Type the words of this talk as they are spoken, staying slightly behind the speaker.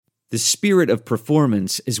The spirit of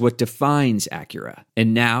performance is what defines Acura.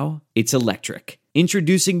 And now, it's electric.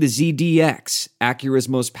 Introducing the ZDX, Acura's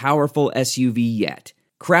most powerful SUV yet.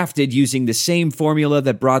 Crafted using the same formula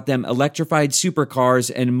that brought them electrified supercars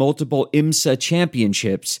and multiple IMSA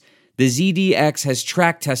championships, the ZDX has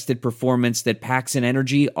track-tested performance that packs an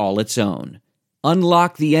energy all its own.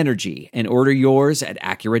 Unlock the energy and order yours at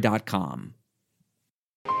Acura.com.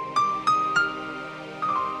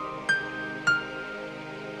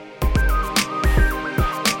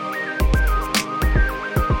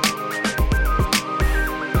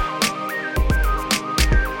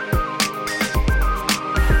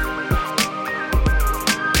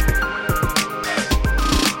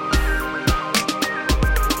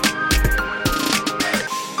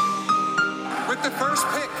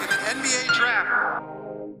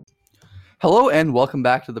 Hello and welcome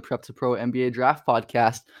back to the Prep to Pro NBA Draft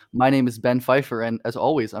Podcast. My name is Ben Pfeiffer, and as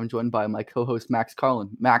always, I'm joined by my co-host Max Carlin.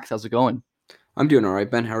 Max, how's it going? I'm doing all right,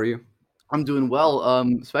 Ben. How are you? I'm doing well,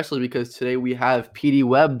 especially because today we have PD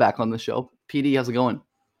Webb back on the show. PD, how's it going?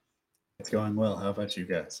 It's going well. How about you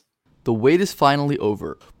guys? The wait is finally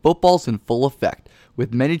over. Football's in full effect.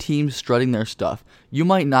 With many teams strutting their stuff, you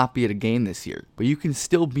might not be at a game this year, but you can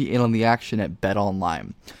still be in on the action at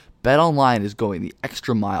BetOnline. BetOnline is going the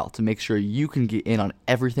extra mile to make sure you can get in on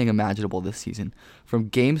everything imaginable this season. From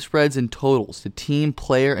game spreads and totals to team,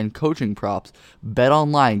 player, and coaching props,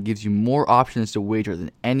 BetOnline gives you more options to wager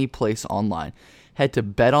than any place online. Head to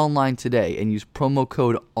BetOnline today and use promo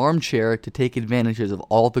code ARMCHAIR to take advantages of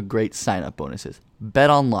all the great sign-up bonuses.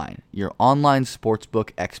 BetOnline, your online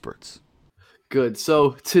sportsbook experts. Good.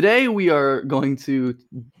 So today we are going to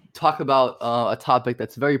talk about a topic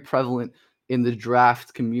that's very prevalent in the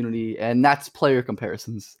draft community, and that's player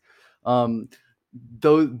comparisons.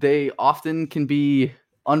 Though they often can be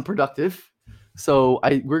unproductive, so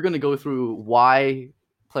we're going to go through why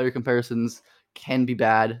player comparisons can be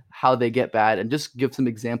bad, how they get bad, and just give some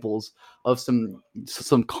examples of some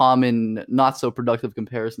common, not so productive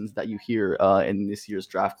comparisons that you hear in this year's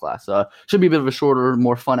draft class. Should be a bit of a shorter,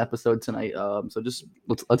 more fun episode tonight. So just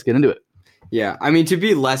let's get into it. Yeah, I mean, to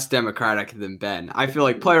be less democratic than Ben, I feel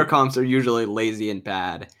like player comps are usually lazy and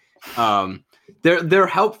bad. They're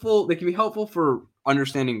helpful. They can be helpful for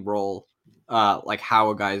understanding role, like how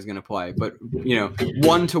a guy is going to play. But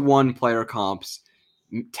one-to-one player comps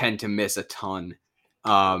tend to miss a ton,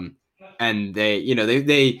 and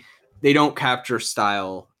they don't capture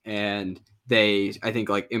style, and they, I think,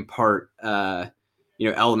 like impart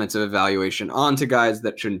elements of evaluation onto guys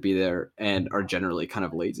that shouldn't be there and are generally kind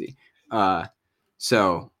of lazy.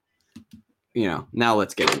 So now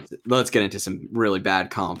let's get into some really bad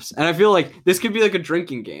comps. And I feel like this could be like a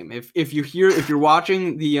drinking game. If you're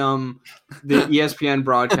watching the ESPN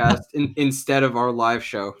broadcast instead of our live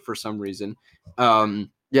show for some reason.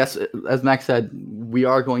 Yes, as Max said, we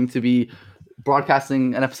are going to be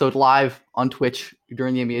broadcasting an episode live on Twitch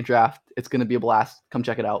during the NBA draft. It's going to be a blast. Come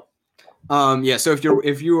check it out. So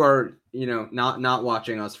if you are not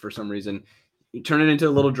watching us for some reason, you turn it into a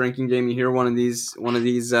little drinking game. You hear one of these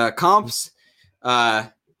comps,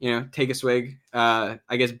 take a swig. I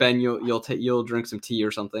guess Ben, you'll drink some tea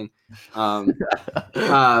or something.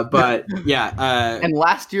 But yeah. And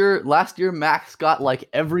last year Max got like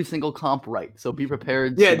every single comp right, so be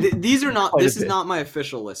prepared. Yeah, these are not. This is not my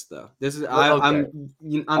official list though. This is I'm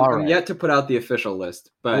yet to put out the official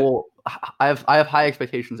list, but I have high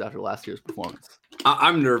expectations after last year's performance.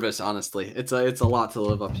 I'm nervous, honestly. It's a lot to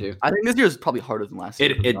live up to. I think this year is probably harder than last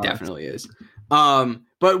year. It definitely is.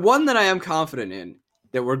 But one that I am confident in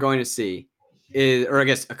that we're going to see is, or I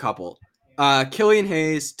guess a couple, Killian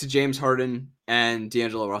Hayes to James Harden and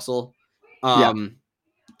D'Angelo Russell.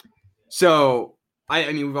 So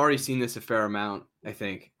I mean, we've already seen this a fair amount, I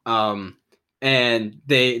think. And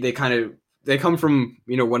they come from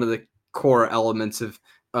one of the core elements of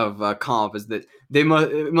comp is that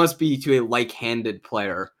it must be to a like-handed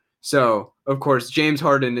player. So of course James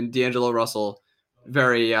Harden and D'Angelo Russell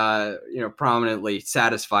very prominently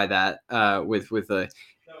satisfy that with a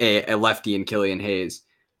lefty in Killian Hayes.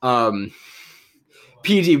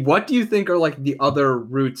 PD, what do you think are like the other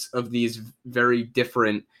roots of these very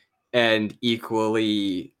different and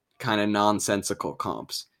equally kind of nonsensical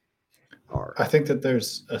comps? I think that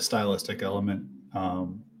there's a stylistic element.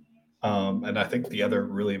 And I think the other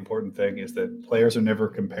really important thing is that players are never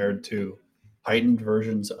compared to heightened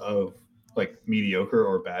versions of like mediocre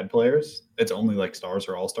or bad players. It's only like stars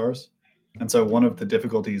or all-stars. And so one of the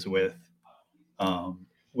difficulties with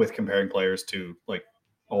comparing players to like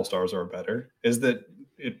all-stars or better is that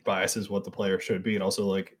it biases what the player should be. It also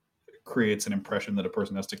like creates an impression that a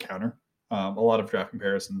person has to counter. A lot of draft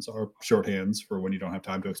comparisons are shorthands for when you don't have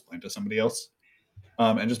time to explain to somebody else.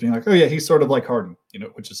 And just being like, oh yeah, he's sort of like Harden,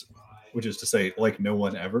 which is to say, like no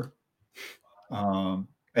one ever.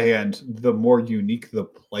 And the more unique the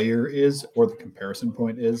player is, or the comparison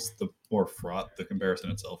point is, the more fraught the comparison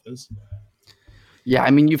itself is. Yeah,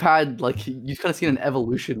 I mean, you've kind of seen an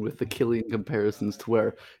evolution with the Killian comparisons to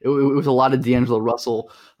where it was a lot of D'Angelo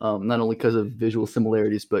Russell, not only because of visual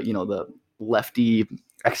similarities, but the lefty,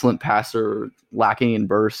 excellent passer, lacking in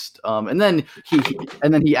burst, and then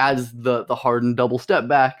he adds the Harden double step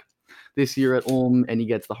back this year at Ulm, and he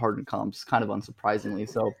gets the Harden comps kind of unsurprisingly.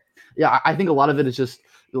 So yeah, I think a lot of it is just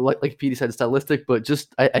like Petey said, stylistic, but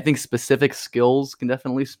just I think specific skills can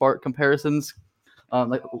definitely spark comparisons.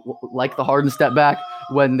 Like the Harden step back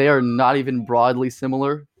when they are not even broadly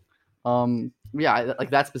similar. Yeah,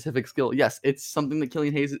 like that specific skill. Yes, it's something that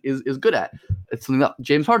Killian Hayes is good at. It's something that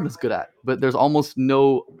James Harden is good at, but there's almost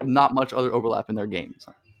not much other overlap in their games.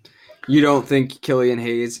 You don't think Killian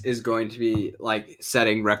Hayes is going to be like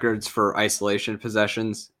setting records for isolation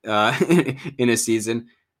possessions in a season?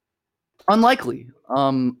 Unlikely.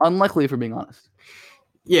 Unlikely if we're being honest.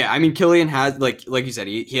 Yeah, I mean, Killian has like you said,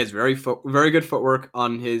 he has very good footwork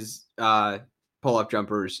on his pull-up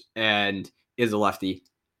jumpers and is a lefty,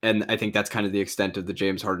 and I think that's kind of the extent of the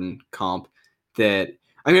James Harden comp. That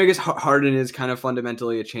I mean, I guess Harden is kind of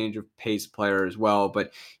fundamentally a change of pace player as well,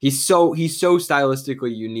 but he's so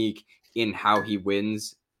stylistically unique in how he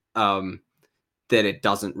wins that it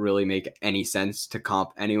doesn't really make any sense to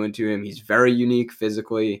comp anyone to him. He's very unique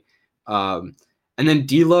physically. And then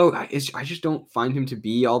D'Lo, I just don't find him to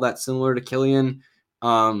be all that similar to Killian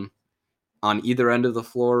on either end of the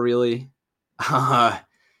floor, really. I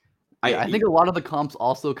think a lot of the comps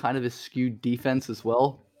also kind of is skewed defense as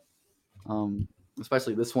well,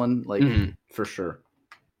 especially this one. Like for sure.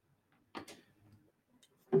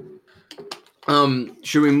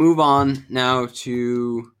 Should we move on now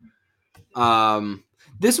to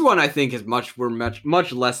this one? I think is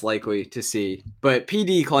much less likely to see, but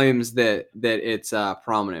PD claims that it's a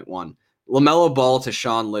prominent one. LaMelo Ball to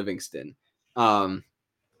Sean Livingston,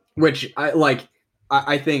 which I like.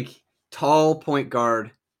 I think tall point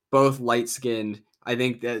guard, both light skinned. I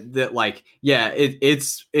think that like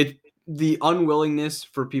it's the unwillingness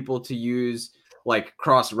for people to use like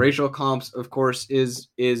cross racial comps, of course, is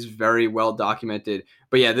very well documented.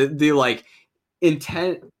 But yeah, the like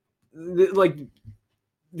intent,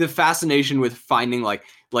 the fascination with finding like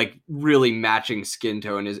really matching skin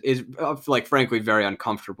tone is like frankly very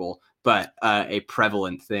uncomfortable, but a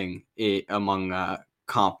prevalent thing among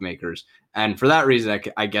comp makers. And for that reason,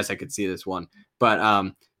 I guess I could see this one.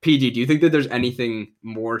 But PG, do you think that there's anything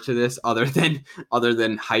more to this other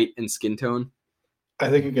than height and skin tone? I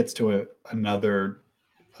think it gets to another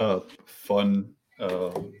fun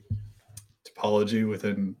topology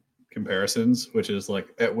within comparisons, which is like,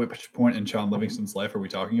 at which point in Sean Livingston's life are we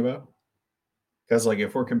talking about? Because like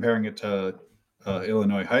if we're comparing it to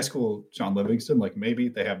Illinois high school Sean Livingston, like maybe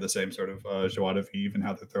they have the same sort of joie de vivre and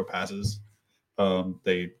how they throw passes.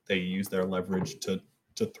 They use their leverage to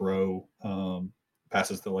throw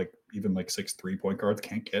passes that like even like 6'3" point guards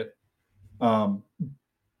can't get.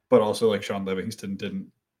 But also like Sean Livingston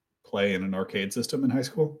didn't play in an arcade system in high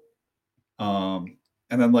school. And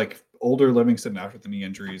then like older Livingston after the knee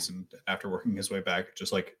injuries and after working his way back,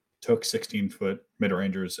 just like took 16-foot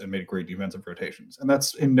mid-rangers and made great defensive rotations. And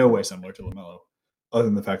that's in no way similar to LaMelo, other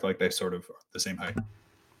than the fact that like they sort of are the same height.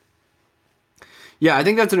 Yeah, I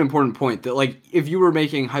think that's an important point, that like if you were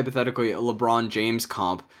making hypothetically a LeBron James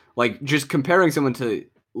comp, like just comparing someone to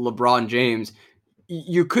LeBron James,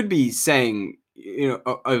 you could be saying,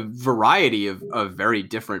 a variety of very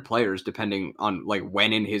different players depending on like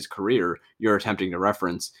when in his career you're attempting to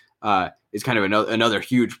reference. Is kind of another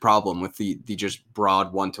huge problem with the just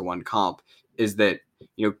broad one-to-one comp, is that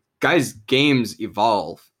guys' games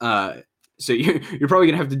evolve, so you're probably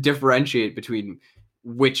gonna have to differentiate between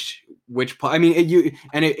which I mean,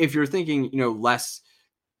 if you're thinking less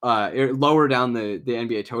lower down the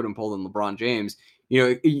NBA totem pole than LeBron James,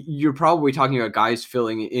 you're probably talking about guys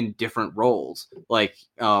filling in different roles. Like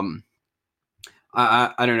I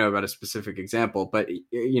don't know about a specific example, but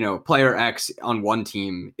player X on one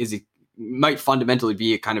team might fundamentally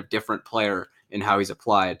be a kind of different player in how he's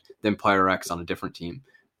applied than player X on a different team.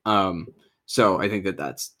 So I think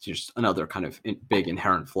that's just another kind of big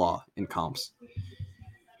inherent flaw in comps.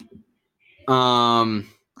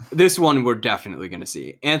 This one we're definitely going to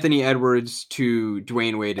see. Anthony Edwards to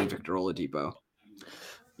Dwayne Wade and Victor Oladipo.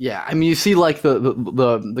 Yeah, I mean, you see like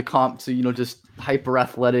the comp to just hyper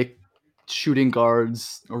athletic shooting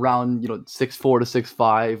guards around 6'4" to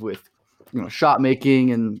 6'5" with shot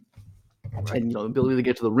making and and ability to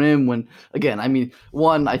get to the rim. When again, I mean,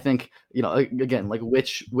 one, I think again, like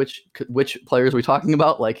which players are we talking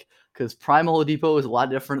about? Like, because Prime Oladipo is a lot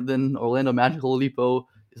different than Orlando Magic Oladipo,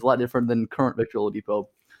 is a lot different than current Victor Oladipo,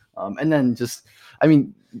 and then just, I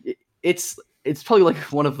mean, it's probably like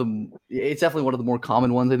it's definitely one of the more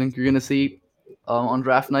common ones I think you're gonna see on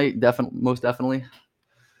draft night. Most definitely.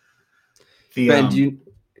 Ben,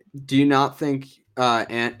 do you not think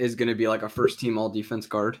Ant is going to be like a first team all defense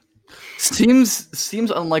guard? Seems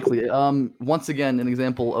unlikely. Once again, an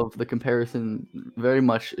example of the comparison very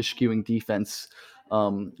much eschewing defense,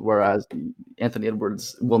 whereas Anthony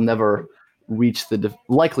Edwards will never reach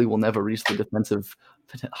likely will never reach the defensive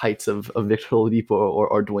heights of Victor Oladipo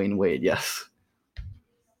or Dwayne Wade. Yes.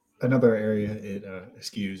 Another area it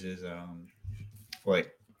eschews is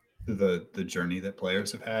like the journey that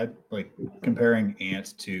players have had. Like comparing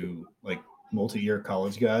Ant to like multi-year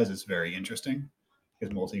college guys is very interesting,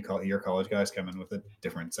 because multi-year college guys come in with a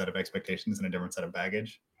different set of expectations and a different set of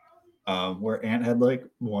baggage. Where Ant had like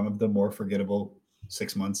one of the more forgettable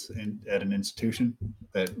 6 months at an institution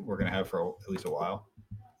that we're going to have for at least a while.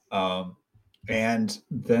 And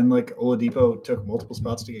then like Oladipo took multiple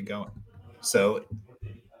spots to get going. So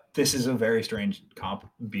this is a very strange comp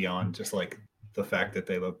beyond just like the fact that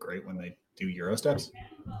they look great when they do Euro steps.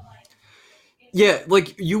 Yeah,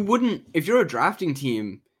 like you wouldn't, if you're a drafting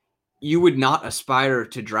team, you would not aspire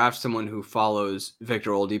to draft someone who follows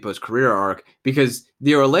Victor Oladipo's career arc, because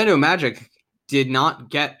the Orlando Magic did not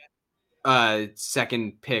get a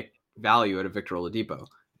second pick value out of Victor Oladipo.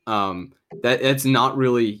 That's not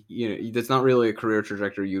really, that's not really a career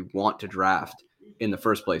trajectory you'd want to draft in the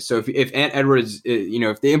first place. So if Ant Edwards,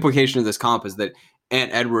 if the implication of this comp is that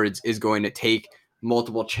Ant Edwards is going to take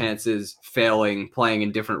multiple chances, playing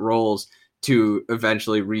in different roles to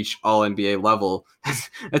eventually reach all NBA level,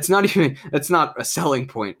 that's not a selling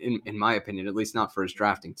point in my opinion, at least not for his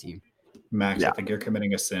drafting team. Max, yeah. I think you're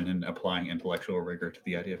committing a sin in applying intellectual rigor to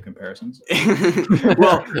the idea of comparisons.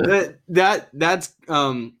 Well, that's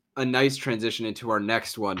a nice transition into our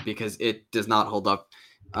next one, because it does not hold up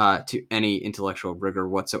to any intellectual rigor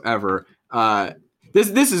whatsoever.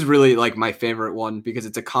 This is really like my favorite one, because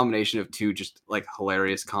it's a combination of two just like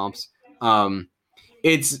hilarious comps.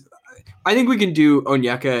 I think we can do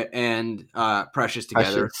Onyeka and Precious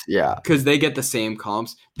together. Precious, yeah, because they get the same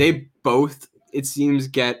comps. They both, it seems,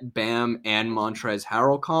 get Bam and Montrezl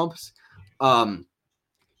Harrell comps.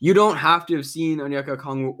 You don't have to have seen Onyeka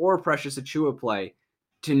Okongwu or Precious Achiuwa play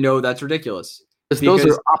to know that's ridiculous. Because those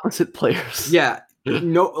are opposite players. Yeah,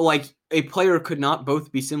 no, like a player could not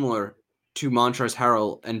both be similar to Montrezl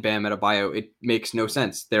Harrell and Bam Adebayo. It makes no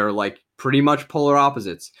sense. They're like pretty much polar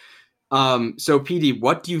opposites. So PD,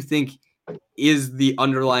 what do you think is the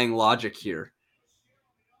underlying logic here?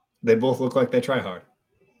 They both look like they try hard.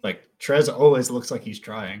 Like Trez always looks like he's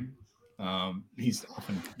trying. He's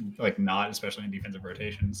often like not, especially in defensive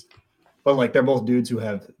rotations. But like they're both dudes who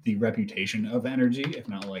have the reputation of energy, if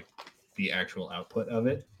not like the actual output of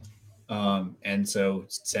it. And so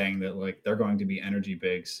saying that like they're going to be energy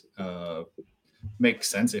bigs makes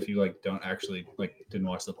sense if you like don't actually like didn't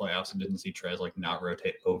watch the playoffs and didn't see Trez like not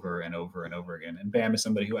rotate over and over and over again. And Bam is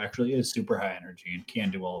somebody who actually is super high energy and can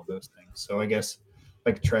do all of those things. So I guess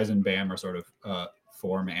like Trez and Bam are sort of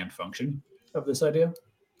form and function of this idea.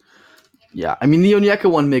 Yeah, I mean the Onyeka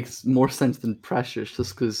one makes more sense than Precious,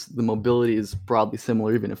 just because the mobility is broadly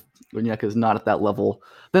similar, even if Onyeka is not at that level.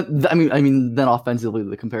 Then then offensively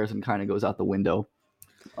the comparison kind of goes out the window.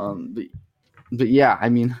 But yeah, I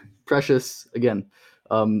mean Precious again,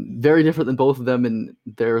 very different than both of them, and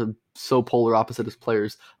they're so polar opposite as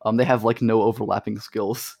players. They have like no overlapping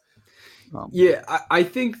skills. Yeah, I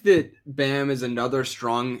think that Bam is another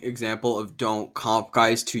strong example of don't comp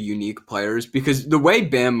guys to unique players, because the way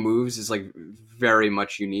Bam moves is like very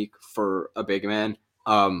much unique for a big man.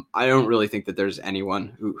 I don't really think that there's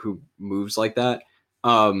anyone who moves like that.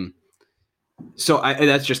 So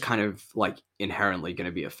that's just kind of like inherently going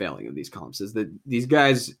to be a failing of these comps, is that these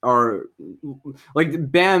guys are like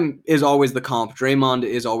Bam is always the comp. Draymond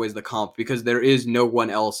is always the comp, because there is no one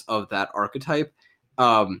else of that archetype.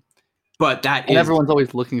 But everyone's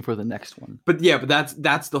always looking for the next one. But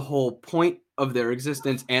that's the whole point of their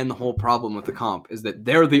existence, and the whole problem with the comp is that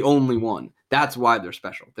they're the only one. That's why they're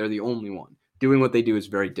special. They're the only one. Doing what they do is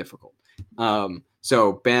very difficult.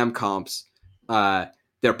 So Bam comps,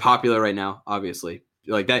 they're popular right now, obviously.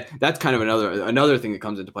 Like that's kind of another thing that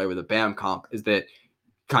comes into play with a Bam comp, is that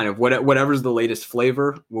kind of whatever's the latest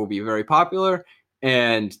flavor will be very popular,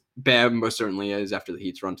 and Bam most certainly is after the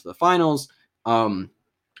Heat's run to the finals.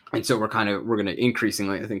 And so we're going to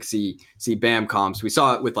increasingly, I think, see Bam comps. We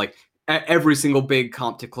saw it with like every single big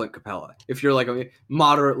comp to Clint Capella. If you're like a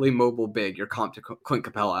moderately mobile big, you're comp to Clint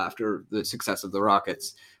Capella after the success of the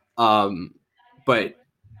Rockets. But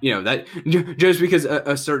that just because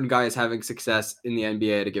a certain guy is having success in the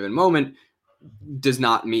NBA at a given moment does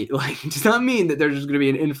not mean that there's just going to be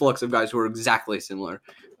an influx of guys who are exactly similar.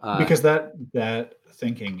 Because that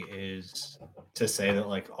thinking is to say that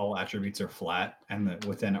like all attributes are flat and that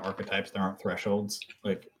within archetypes there aren't thresholds.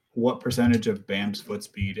 Like what percentage of Bam's foot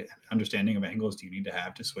speed and understanding of angles do you need to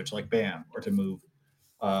have to switch like Bam or to move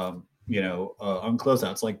on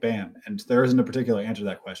closeouts like Bam? And there isn't a particular answer to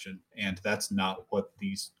that question. And that's not what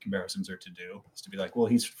these comparisons are to do. It's to be like, well,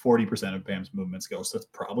 he's 40% of Bam's movement skills. So that's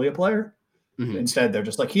probably a player. Mm-hmm. Instead, they're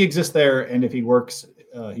just like, he exists there. And if he works,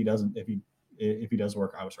 he doesn't. If he does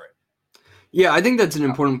work, I was right. Yeah, I think that's an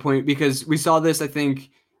important point because we saw this, I think,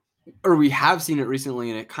 or we have seen it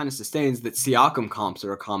recently, and it kind of sustains that Siakam comps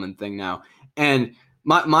are a common thing now. And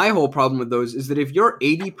my whole problem with those is that if you're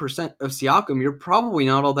 80% of Siakam, you're probably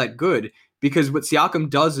not all that good because what Siakam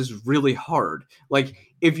does is really hard. Like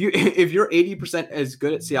if you're 80% as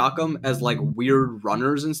good at Siakam as like weird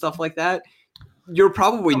runners and stuff like that, you're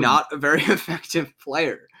probably not a very effective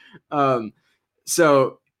player.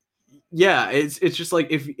 So yeah, it's just like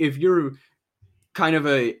if you're kind of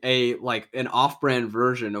a like an off-brand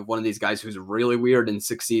version of one of these guys who's really weird and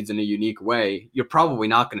succeeds in a unique way, you're probably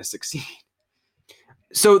not going to succeed.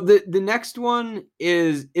 So the next one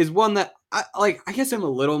is one that I guess I'm a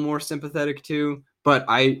little more sympathetic to, but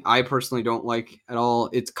I personally don't like at all.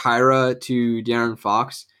 It's Kyra to De'Aaron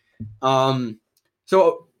Fox.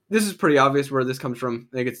 So this is pretty obvious where this comes from.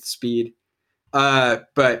 I think it's the speed.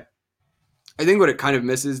 But I think what it kind of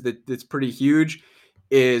misses that's pretty huge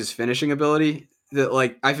is finishing ability. That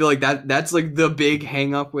like I feel like that's like the big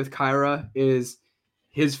hang up with Kyra is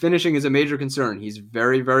his finishing is a major concern. He's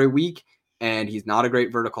very, very weak and he's not a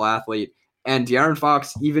great vertical athlete. And De'Aaron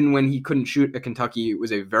Fox, even when he couldn't shoot at Kentucky,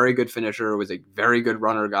 was a very good finisher, was a very good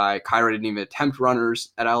runner guy. Kyra didn't even attempt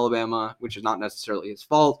runners at Alabama, which is not necessarily his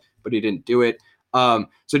fault, but he didn't do it. So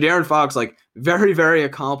De'Aaron Fox, like very, very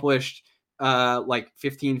accomplished, like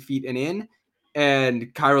 15 feet and in.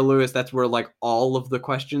 And Kyra Lewis, that's where like all of the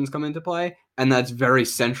questions come into play. And that's very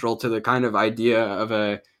central to the kind of idea of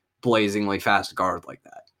a blazingly fast guard like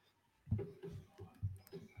that.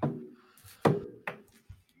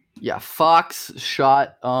 Yeah, Fox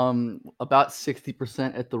shot about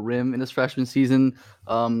 60% at the rim in his freshman season,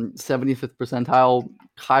 75th percentile.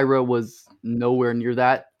 Kyra was nowhere near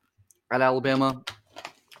that at Alabama.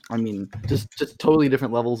 I mean, just totally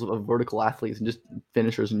different levels of vertical athletes and just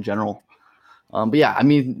finishers in general. But yeah, I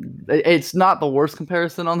mean, it's not the worst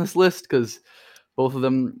comparison on this list because both of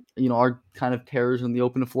them, are kind of terrors in the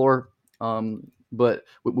open floor. But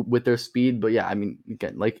with their speed. But yeah, I mean,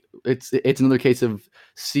 again, like it's another case of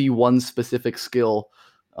see one specific skill,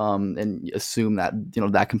 and assume that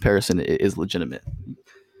that comparison is legitimate.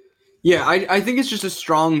 Yeah, I think it's just a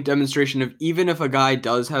strong demonstration of even if a guy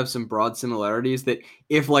does have some broad similarities, that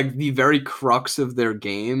if like the very crux of their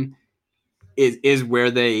game is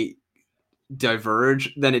where they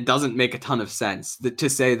diverge, then it doesn't make a ton of sense to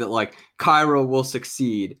say that like Kyra will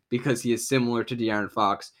succeed because he is similar to De'Aaron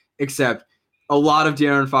Fox, except a lot of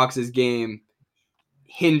De'Aaron Fox's game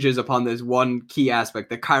hinges upon this one key aspect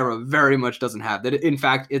that Kyra very much doesn't have. That in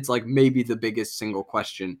fact, it's like maybe the biggest single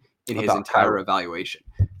question in his entire evaluation.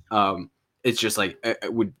 It's just like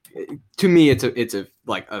to me, it's a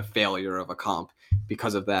like a failure of a comp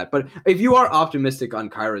because of that. But if you are optimistic on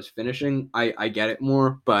Kyra's finishing, I get it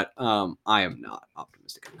more. But I am not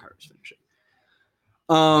optimistic on Kyra's finishing.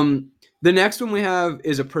 The next one we have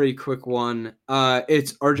is a pretty quick one.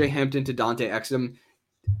 It's RJ Hampton to Dante Exum.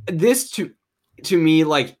 This to me,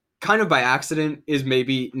 like kind of by accident, is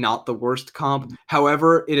maybe not the worst comp.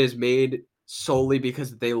 However, it is made solely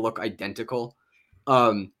because they look identical.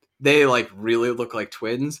 They like really look like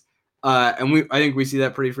twins. And I think we see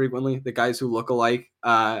that pretty frequently. The guys who look alike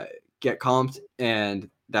get comped, and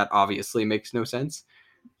that obviously makes no sense.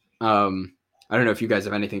 I don't know if you guys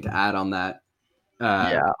have anything to add on that.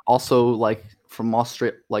 Yeah. Also, like from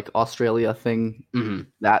Australia thing, mm-hmm.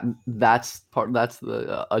 that's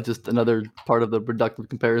the just another part of the reductive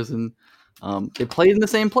comparison. They played in the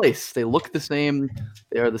same place. They look the same.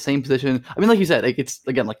 They are the same position. I mean, like you said, like it's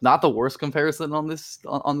again like not the worst comparison on this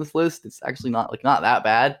list. It's actually not that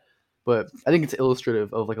bad, but I think it's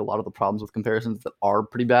illustrative of like a lot of the problems with comparisons that are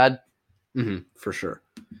pretty bad. Mm-hmm, for sure.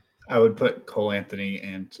 I would put Cole Anthony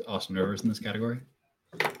and Austin Rivers in this category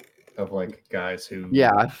of like guys who,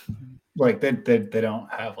 like they don't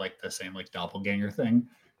have like the same like doppelganger thing,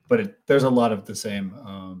 but there's a lot of the same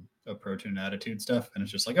approach and attitude stuff, and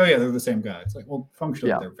it's just like, oh yeah, they're the same guy. It's like, well,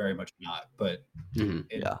 functionally they're very much not, but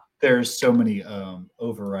there's so many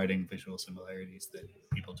overriding visual similarities that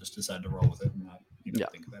people just decide to roll with it and not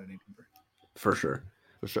think about it any deeper. For sure.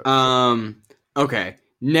 Okay.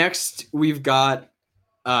 Next, we've got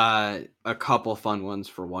a couple fun ones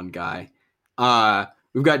for one guy.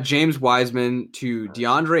 We've got James Wiseman to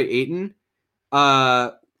DeAndre Ayton,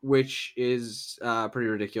 which is pretty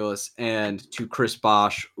ridiculous, and to Chris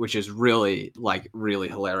Bosh, which is really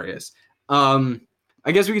hilarious.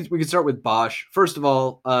 I guess we could start with Bosh. First of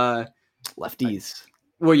all, lefties.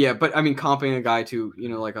 Well, yeah, but I mean, comping a guy to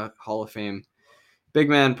like a Hall of Fame big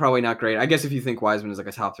man, probably not great. I guess if you think Wiseman is like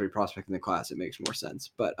a top 3 prospect in the class, it makes more sense.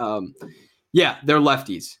 But yeah, they're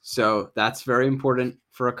lefties, so that's very important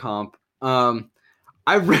for a comp.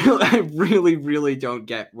 I really don't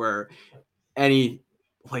get where any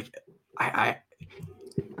I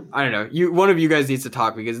don't know. One of you guys needs to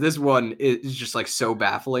talk, because this one is just like so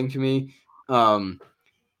baffling to me.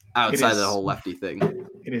 Outside of the whole lefty thing,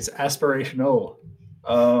 it is aspirational.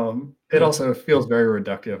 It also feels very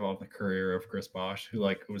reductive on the career of Chris Bosh, who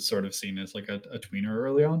was sort of seen as like a tweener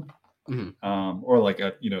early on, or like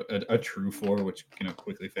a true 4, which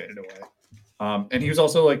quickly faded away. And he was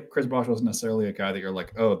also Chris Bosh wasn't necessarily a guy that you're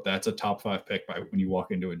like, oh, that's a top 5 pick when you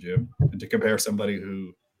walk into a gym. And to compare somebody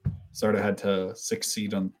who sort of had to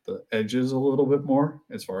succeed on the edges a little bit more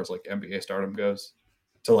as far as NBA stardom goes,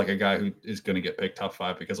 to a guy who is going to get picked top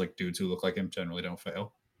 5 because dudes who look like him generally don't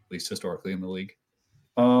fail, at least historically in the league.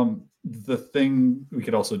 The thing we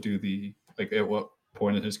could also do at what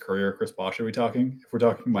point in his career Chris Bosh are we talking? If we're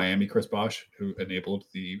talking Miami Chris Bosh, who enabled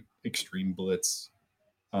the extreme blitz,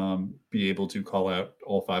 be able to call out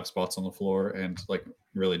all 5 spots on the floor and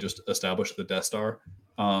really just establish the Death Star.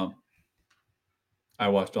 I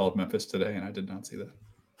watched all of Memphis today and I did not see that.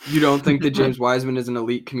 You don't think that James Wiseman is an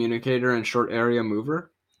elite communicator and short area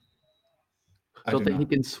mover? I don't think he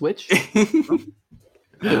can switch.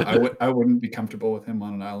 I wouldn't be comfortable with him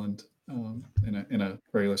on an island in a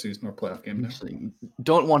regular season or playoff game.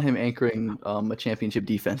 Don't want him anchoring a championship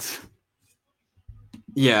defense.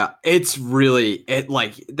 Yeah, it's really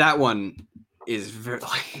that one is very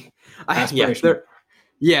aspirational.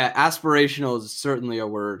 Aspirational is certainly a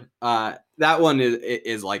word. That one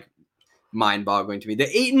is mind-boggling to me.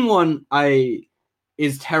 The Ayton one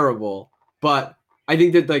is terrible, but I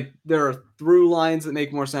think that there are through lines that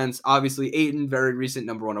make more sense. Obviously, Ayton, very recent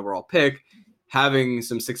number 1 overall pick, having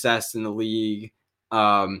some success in the league.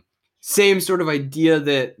 Same sort of idea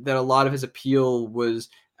that a lot of his appeal was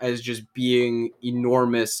as just being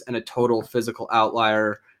enormous and a total physical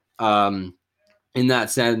outlier in that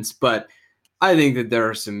sense. But I think that there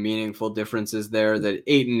are some meaningful differences there, that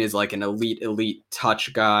Ayton is an elite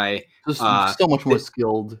touch guy. Just so much more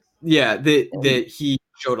skilled. Yeah, that he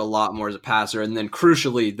showed a lot more as a passer. And then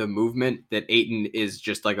crucially, the movement, that Ayton is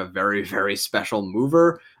just a very, very special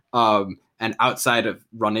mover. And outside of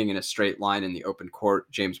running in a straight line in the open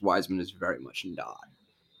court, James Wiseman is very much not.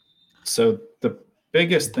 So the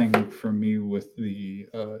biggest thing for me with the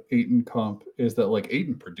Ayton comp is that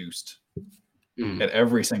Ayton produced at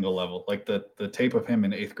every single level. The tape of him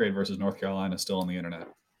in 8th grade versus North Carolina is still on the internet.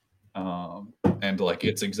 And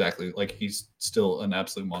it's exactly he's still an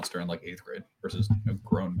absolute monster in 8th grade versus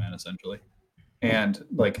grown men essentially. And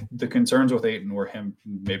the concerns with Ayton were him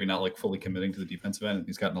maybe not fully committing to the defensive end, and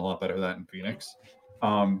he's gotten a lot better at that in Phoenix.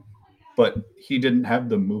 But he didn't have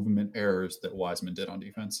the movement errors that Wiseman did on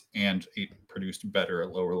defense, and Ayton produced better at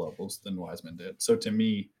lower levels than Wiseman did. So to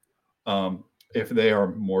me, if they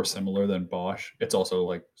are more similar than Bosh, it's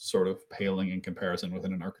also sort of paling in comparison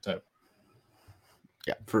within an archetype.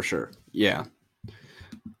 Yeah, for sure. Yeah.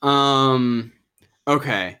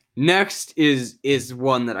 Okay. Next is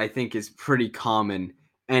one that I think is pretty common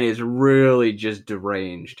and is really just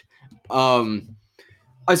deranged. So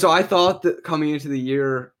I thought that coming into the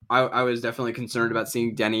year, I was definitely concerned about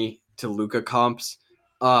seeing Denny to Luka comps.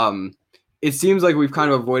 It seems like we've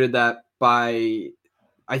kind of avoided that by,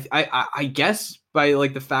 I guess, by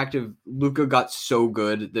the fact of Luka got so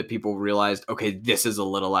good that people realized, okay, this is a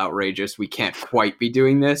little outrageous. We can't quite be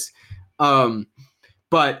doing this.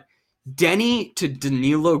 But Denny to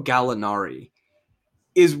Danilo Gallinari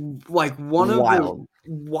is one of the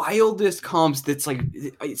wildest comps that's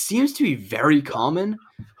it seems to be very common.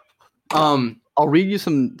 I'll read you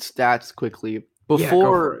some stats quickly.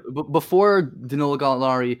 Before Danilo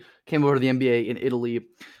Gallinari came over to the NBA in Italy,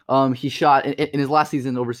 he shot in his last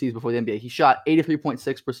season overseas before the NBA. He shot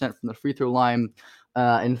 83.6% from the free throw line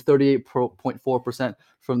and 38.4%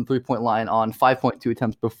 from the 3-point line on 5.2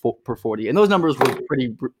 attempts per 40. And those numbers were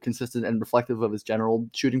pretty consistent and reflective of his general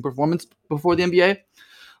shooting performance before the NBA.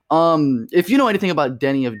 If you know anything about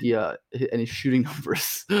Denny Avdia and his shooting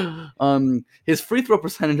numbers, his free throw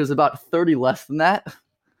percentage is about 30 less than that.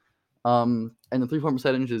 And the 3-point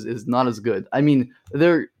percentage is not as good. I mean,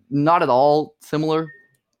 they're not at all similar.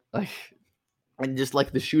 Like, and just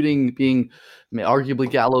like the shooting being arguably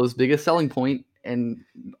Gallo's biggest selling point, and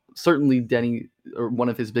certainly Denny, or one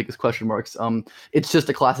of his biggest question marks. It's just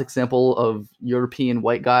a classic example of European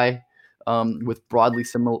white guy with broadly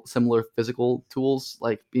similar physical tools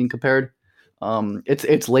like being compared.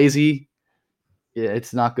 It's lazy. Yeah,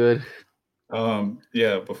 it's not good.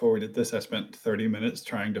 Yeah, before we did this, I spent 30 minutes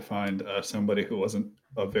trying to find somebody who wasn't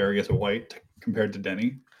a various white compared to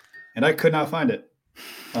Denny, and I could not find it.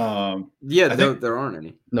 Yeah, there aren't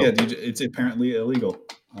any. No. Yeah, it's apparently illegal.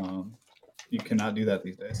 You cannot do that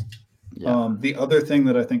these days. Yeah. The other thing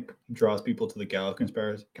that I think draws people to the Gallo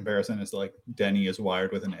comparison is like Denny is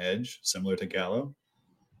wired with an edge similar to Gallo,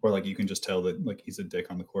 where like you can just tell that like he's a dick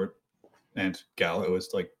on the court, and Gallo is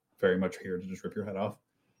like very much here to just rip your head off.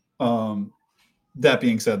 That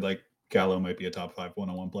being said, like Gallo might be a top 5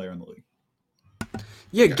 one-on-one player in the league.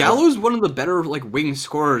 Yeah, Gallo's one of the better like wing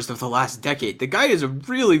scorers of the last decade. The guy is a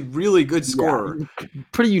really, really good scorer. Yeah,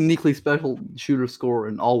 pretty uniquely special shooter scorer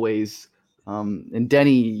in all ways. And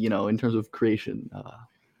Denny, you know, in terms of creation,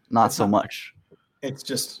 not so much. It's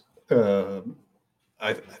just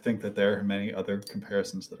I think that there are many other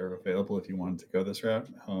comparisons that are available if you wanted to go this route.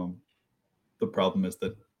 The problem is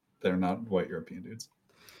that they're not white European dudes.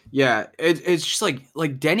 Yeah, it's just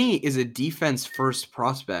like Denny is a defense first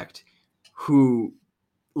prospect who's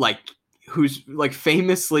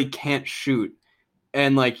famously can't shoot,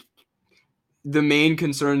 and like the main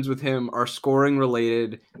concerns with him are scoring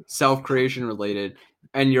related, self creation related,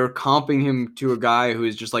 and you're comping him to a guy who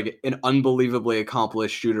is just like an unbelievably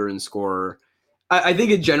accomplished shooter and scorer. I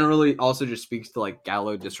think it generally also just speaks to like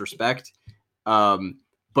Gallo disrespect,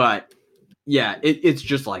 but yeah, it's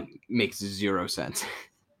just like makes zero sense.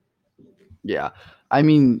 Yeah, I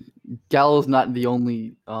mean, Gallo's not the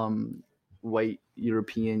only white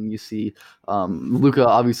European you see. Luka,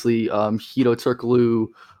 obviously, Hito Turkoglu,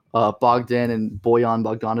 Bogdan and Bojan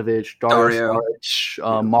Bogdanovic, Dario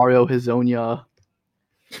Saric, Mario Hezonja.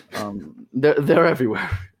 They're everywhere,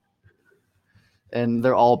 and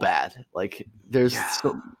they're all bad. Like there's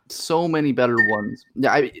so many better ones.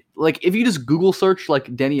 Yeah, like if you just Google search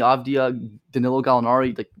like Denny Avdia, Danilo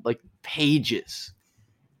Gallinari, like pages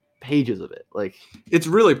of it. Like it's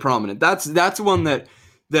really prominent. That's one that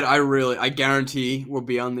I guarantee will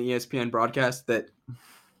be on the ESPN broadcast, that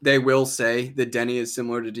they will say that Denny is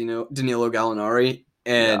similar to Danilo Gallinari,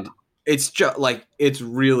 and it's just like it's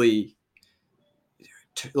really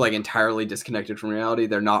like entirely disconnected from reality.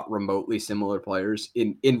 They're not remotely similar players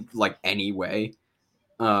in like any way.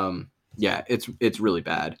 Yeah, it's really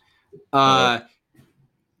bad. From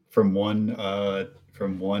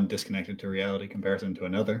one disconnected to reality comparison to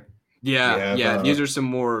another. Yeah, these are some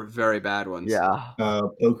more very bad ones. Yeah.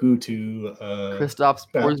 Poku to Kristaps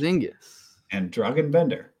Porzingis and Dragan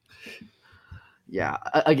Bender. Yeah,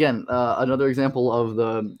 again, another example of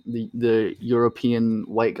the European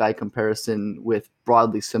white guy comparison with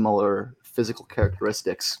broadly similar physical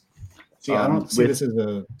characteristics. See, I don't see this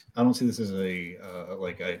as a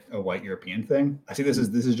white European thing. I see this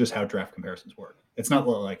is just how draft comparisons work. It's not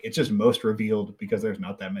like it's just most revealed because there's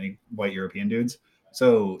not that many white European dudes.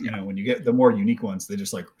 So you know when you get the more unique ones, they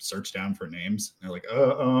just like search down for names. And they're like,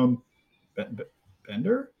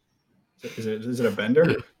 Bender. Is it a Bender?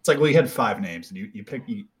 It's like, well, you had 5 names, and you pick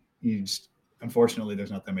you just unfortunately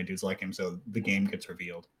there's not that many dudes like him, so the game gets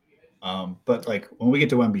revealed. But like when we get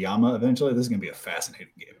to Wembanyama, eventually this is gonna be a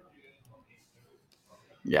fascinating game.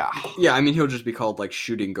 Yeah. I mean, he'll just be called like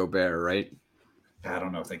Shooting Gobert, right? I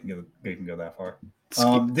don't know if they can go that far.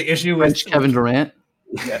 The issue is Kevin Durant.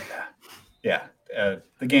 Yeah.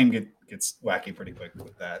 The game gets wacky pretty quick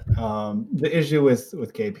with that. The issue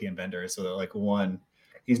with KP and Bender is so that like one,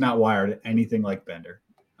 he's not wired anything like Bender.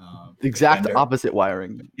 Exact opposite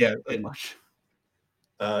wiring. Yeah, pretty much.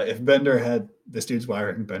 If Bender had this dude's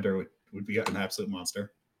wiring, Bender would be an absolute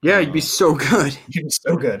monster. Yeah, he'd be so good. He'd be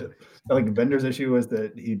so good. Like Bender's issue was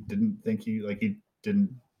that he didn't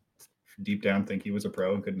deep down think he was a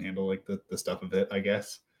pro and couldn't handle like the stuff of it, I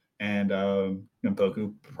guess. And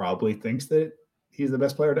Poku probably thinks that he's the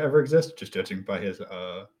best player to ever exist, just judging by his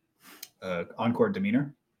on-court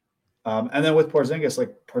demeanor. And then with Porzingis,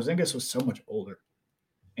 like Porzingis was so much older,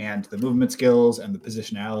 and the movement skills and the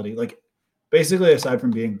positionality, like basically aside from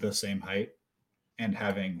being the same height and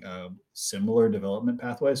having similar development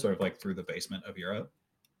pathways, sort of like through the basement of Europe,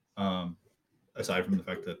 aside from the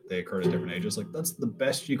fact that they occurred at different ages, like that's the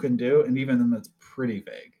best you can do, and even then that's pretty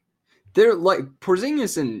vague. they're like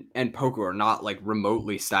Porzingis and Poku are not like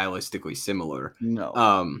remotely stylistically similar.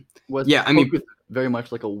 No. Yeah, I mean, very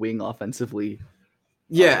much like a wing offensively.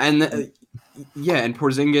 Yeah, and and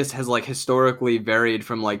Porzingis has like historically varied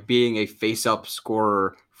from like being a face-up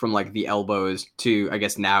scorer from like the elbows to I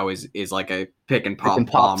guess now is like a pick and pop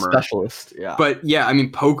bomber specialist. Yeah. But yeah, I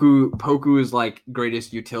mean Poku's like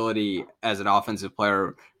greatest utility as an offensive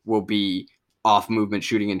player will be off movement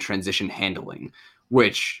shooting and transition handling,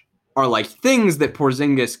 which are like things that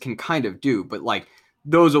Porzingis can kind of do, but like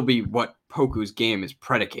those will be what Poku's game is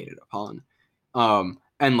predicated upon.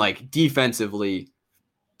 And like defensively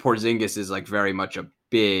Porzingis is like very much a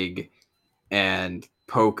big, and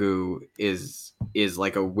Poku is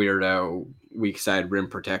like a weirdo weak side rim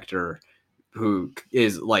protector who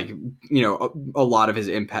is like, you know, a lot of his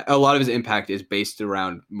impact is based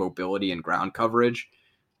around mobility and ground coverage,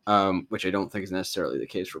 which I don't think is necessarily the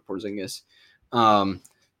case for Porzingis.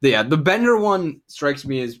 The Bender one strikes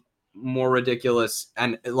me as more ridiculous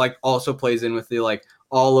and like also plays in with the like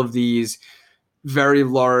all of these very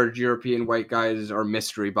large European white guys are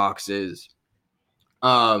mystery boxes.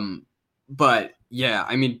 But yeah,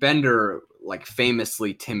 I mean, Bender, like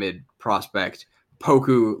famously timid prospect.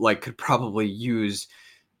 Poku, like, could probably use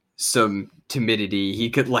some timidity. He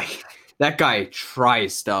could like that guy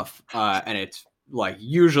tries stuff, and it's like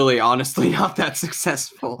usually honestly not that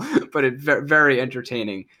successful, but it's very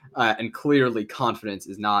entertaining. And clearly confidence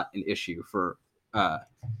is not an issue for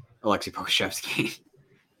Alexei Pokusevsky.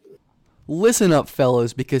 Listen up,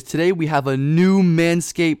 fellas, because today we have a new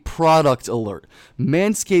Manscaped product alert.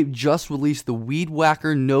 Manscaped just released the Weed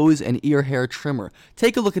Whacker nose and ear hair trimmer.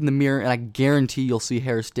 Take a look in the mirror and I guarantee you'll see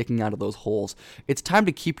hair sticking out of those holes. It's time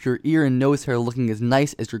to keep your ear and nose hair looking as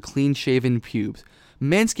nice as your clean-shaven pubes.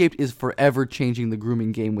 Manscaped is forever changing the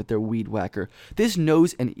grooming game with their Weed Whacker. This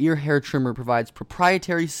nose and ear hair trimmer provides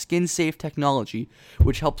proprietary skin-safe technology,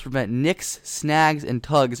 which helps prevent nicks, snags, and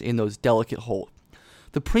tugs in those delicate holes.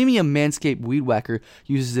 The premium Manscaped Weed Whacker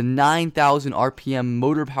uses a 9,000 RPM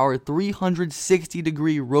motor-powered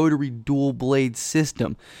 360-degree rotary dual-blade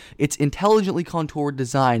system. Its intelligently contoured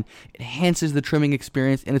design enhances the trimming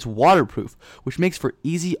experience, and it's waterproof, which makes for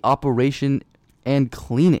easy operation and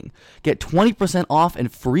cleaning. Get 20% off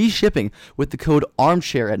and free shipping with the code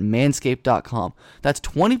armchair at manscaped.com. That's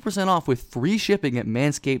 20% off with free shipping at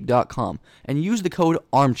manscaped.com. And use the code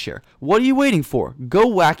armchair. What are you waiting for? Go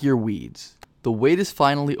whack your weeds. The wait is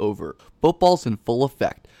finally over. Football's in full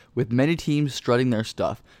effect. With many teams strutting their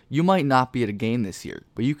stuff, you might not be at a game this year,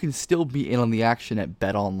 but you can still be in on the action at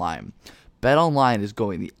BetOnline. BetOnline is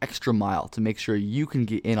going the extra mile to make sure you can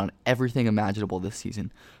get in on everything imaginable this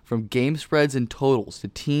season. From game spreads and totals to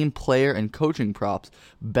team, player, and coaching props,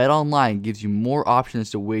 BetOnline gives you more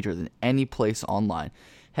options to wager than any place online.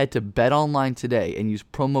 Head to BetOnline today and use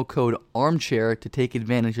promo code ARMCHAIR to take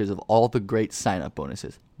advantages of all the great sign-up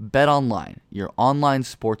bonuses. BetOnline, your online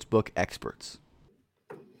sportsbook experts.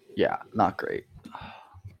 Yeah, not great.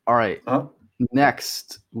 All right.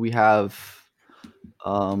 Next, we have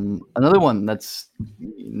another one that's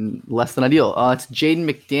less than ideal. It's Jaden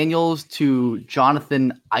McDaniels to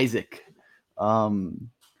Jonathan Isaac. One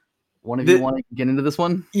of you want to get into this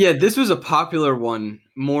one? Yeah, this was a popular one,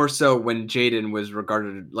 more so when Jaden was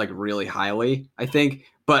regarded like really highly, I think.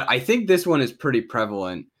 But I think this one is pretty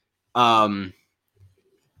prevalent.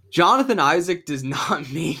 Jonathan Isaac does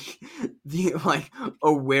not make the like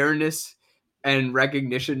awareness and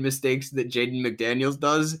recognition mistakes that Jaden McDaniels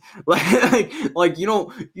does. Like you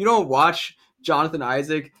don't watch Jonathan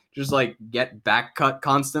Isaac just like get back cut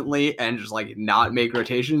constantly and just like not make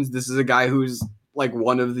rotations. This is a guy who's like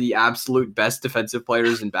one of the absolute best defensive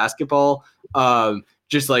players in basketball.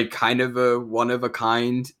 Just like kind of a one of a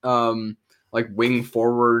kind like wing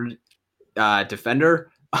forward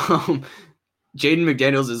defender. Jaden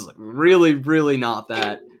McDaniels is really, really not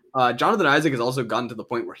that. Jonathan Isaac has also gotten to the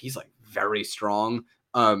point where he's like very strong.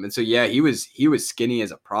 And so, yeah, he was skinny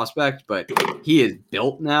as a prospect, but he is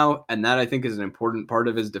built now. And that I think is an important part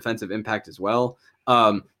of his defensive impact as well.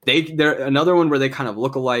 They're another one where they kind of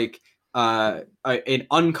look alike, an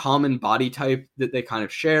uncommon body type that they kind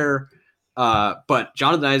of share. But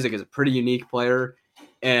Jonathan Isaac is a pretty unique player,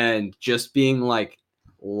 and just being like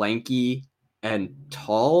lanky and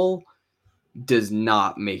tall does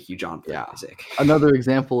not make you Jonathan Isaac. Another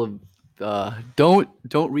example of don't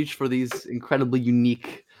reach for these incredibly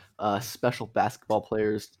unique special basketball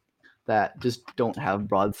players that just don't have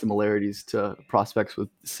broad similarities to prospects with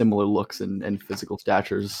similar looks and physical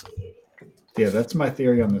statures. Yeah, that's my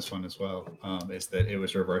theory on this one as well, is that it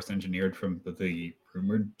was reverse engineered from the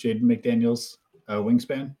rumored Jaden McDaniels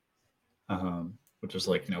wingspan, which was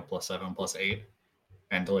like, +7, +8.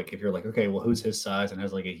 And like, if you're like, okay, well, who's his size and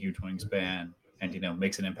has like a huge wingspan and,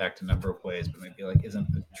 makes an impact in a number of ways, but maybe like isn't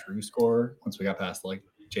a true scorer once we got past like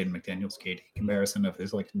Jaden McDaniels KD comparison of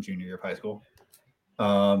his like junior year of high school.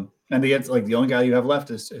 And the only guy you have left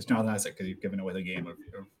is Jonathan Isaac, because you've given away the game of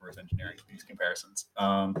reverse engineering these comparisons.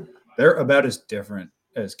 They're about as different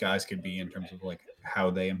as guys could be in terms of like how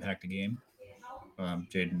they impact a game.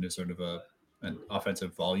 Jaden is sort of an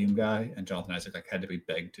offensive volume guy, and Jonathan Isaac like had to be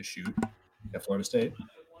begged to shoot at Florida State.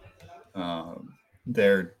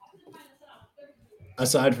 They're,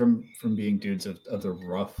 aside from being dudes of the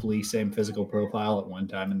roughly same physical profile at one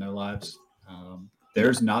time in their lives,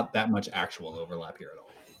 there's not that much actual overlap here at all.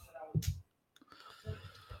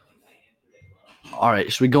 All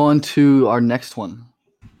right, should we go on to our next one?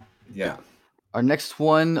 Yeah. Our next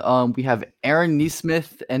one, we have Aaron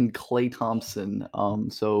Nesmith and Klay Thompson.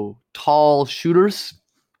 So tall shooters.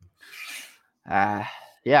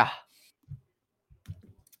 Yeah.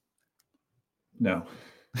 No.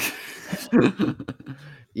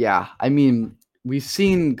 Yeah, I mean, we've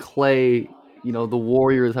seen Klay. The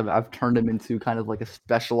Warriors have turned him into kind of like a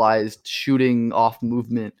specialized shooting off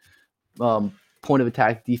movement, point of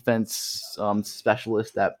attack defense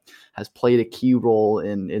specialist that has played a key role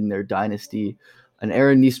in their dynasty. And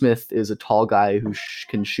Aaron Nesmith is a tall guy who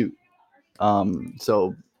can shoot.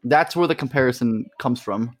 So that's where the comparison comes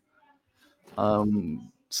from.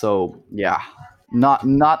 So yeah, not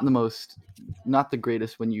the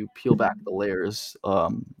greatest when you peel back the layers,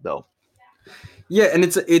 though. Yeah, and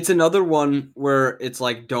it's another one where it's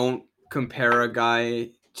like, don't compare a guy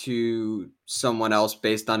to someone else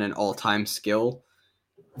based on an all-time skill.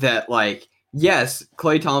 That like, yes,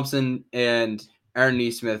 Klay Thompson and Aaron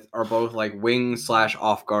Nesmith are both like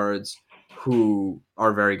wing/off guards who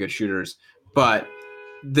are very good shooters, but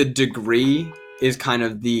the degree is kind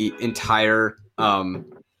of the entire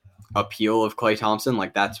appeal of Klay Thompson.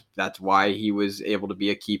 Like that's why he was able to be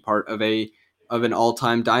a key part of an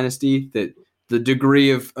all-time dynasty. That the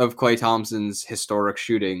degree of Klay Thompson's historic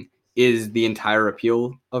shooting is the entire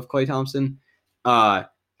appeal of Klay Thompson.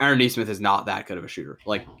 Aaron Nesmith is not that good of a shooter.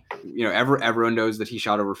 Like, everyone knows that he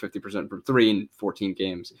shot over 50% from three in 14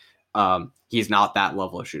 games. He's not that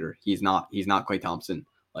level of shooter. He's not Klay Thompson.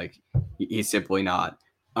 Like, he's simply not.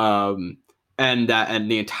 And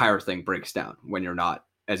the entire thing breaks down when you're not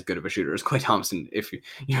as good of a shooter as Klay Thompson. If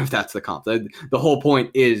that's the comp, the whole point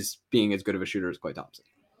is being as good of a shooter as Klay Thompson.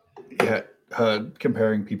 Yeah,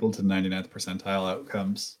 comparing people to 99th percentile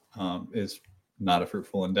outcomes is not a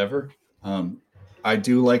fruitful endeavor. I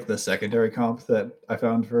do like the secondary comp that I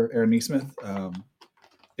found for Aaron Nesmith.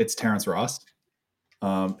 It's Terrence Ross.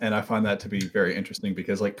 And I find that to be very interesting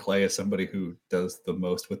because like Klay is somebody who does the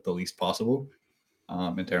most with the least possible.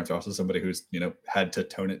 And Terrence Ross is somebody who's, had to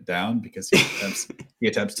tone it down because he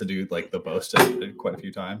attempts to do like the most quite a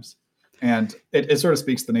few times. And it sort of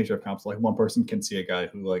speaks to the nature of comps. Like one person can see a guy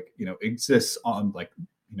who like, exists on like,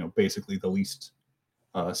 basically the least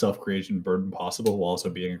self-creation burden possible while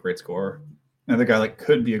also being a great scorer. And the guy like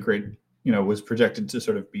could be a great, was projected to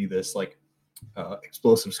sort of be this like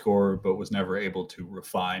explosive scorer, but was never able to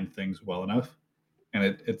refine things well enough. And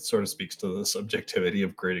it sort of speaks to the subjectivity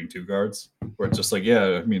of grading two guards, where it's just like,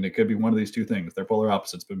 yeah, I mean, it could be one of these two things. They're polar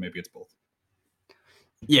opposites, but maybe it's both.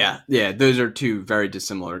 Yeah, those are two very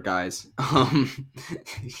dissimilar guys.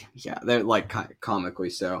 Yeah, they're like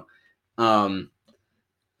comically so.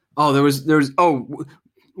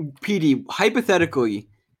 PD, hypothetically,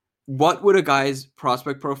 what would a guy's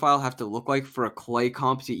prospect profile have to look like for a Klay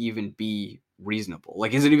comp to even be reasonable?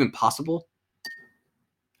 Like, is it even possible?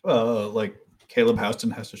 Like Caleb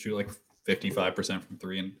Houston has to shoot like 55% from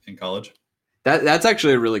three in college. That's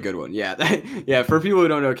actually a really good one. Yeah. Yeah. For people who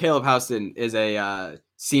don't know, Caleb Houston is a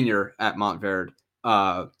senior at Montverde,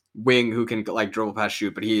 wing who can like dribble pass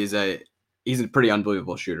shoot, but he's a pretty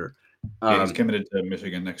unbelievable shooter. He's committed to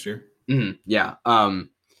Michigan next year. Mm-hmm, yeah.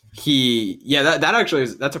 That actually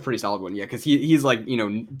that's a pretty solid one. Yeah. Cause he's like,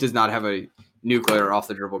 does not have a nuclear off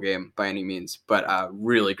the dribble game by any means, but a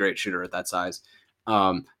really great shooter at that size.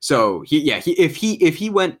 So if he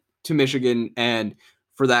went to Michigan and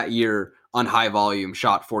for that year on high volume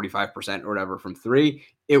shot 45% or whatever from three,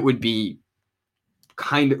 it would be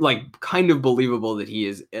kind of believable that he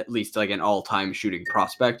is at least like an all-time shooting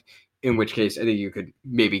prospect, in which case I think you could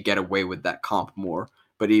maybe get away with that comp more.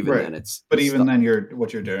 But even then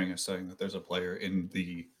what you're doing is saying that there's a player in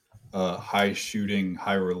the high shooting,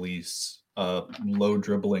 high release, low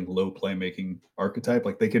dribbling, low playmaking archetype.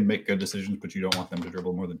 Like they can make good decisions, but you don't want them to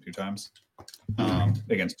dribble more than two times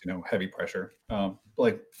against heavy pressure.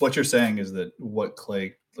 Like what you're saying is that what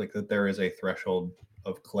Klay, like that there is a threshold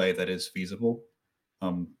of Klay that is feasible.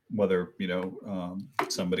 Whether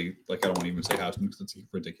somebody like, I don't want to even say Hausman because it's a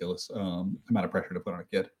ridiculous amount of pressure to put on a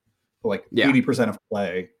kid. But like 80% of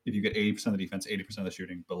play, if you get 80% of the defense, 80% of the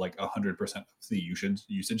shooting, but like 100% of the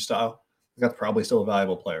usage style, that's probably still a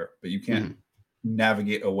valuable player. But you can't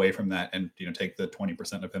navigate away from that and take the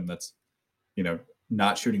 20% of him that's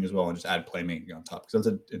not shooting as well and just add playmaking on top, because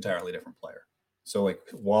that's an entirely different player. So like,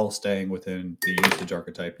 while staying within the usage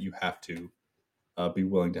archetype, you have to be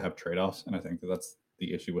willing to have trade-offs. And I think that's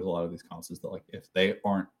the issue with a lot of these comps, is that like, if they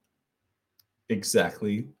aren't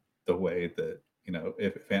exactly the way that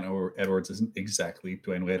if Van Edwards isn't exactly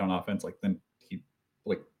Dwayne Wade on offense, like, then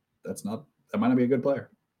that might not be a good player,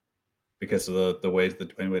 because of the ways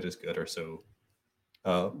that Dwayne Wade is good are so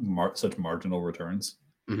such marginal returns.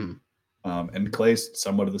 Mm-hmm. And Clay's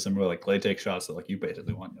somewhat of the similar. Like, Clay takes shots that like you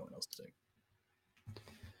basically want no one else to take.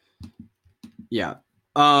 Yeah.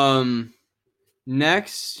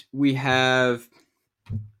 Next we have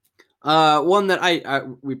one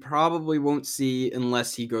that we probably won't see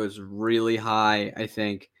unless he goes really high, I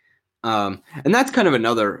think. And that's kind of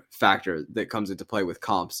another factor that comes into play with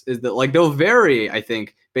comps, is that like, they'll vary, I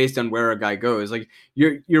think, based on where a guy goes. Like,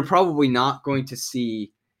 you're probably not going to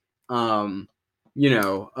see Bam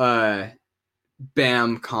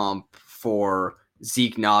comp for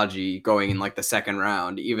Zeke Naji going in like the second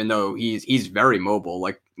round, even though he's very mobile,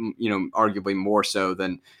 like, arguably more so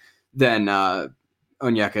than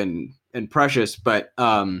Onyeka and Precious, but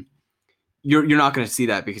you're not going to see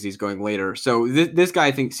that because he's going later. So this guy,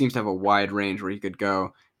 I think, seems to have a wide range where he could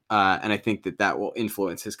go, and I think that will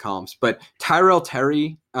influence his comps. But Tyrell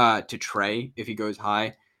Terry to Trey, if he goes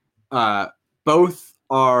high, both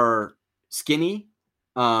are skinny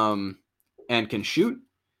and can shoot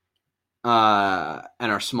and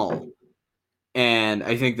are small. And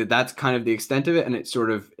I think that's kind of the extent of it, and it sort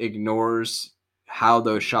of ignores how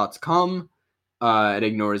those shots come. It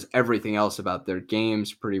ignores everything else about their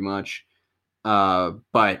games pretty much.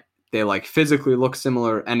 But they like physically look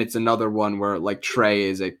similar, and it's another one where like Trey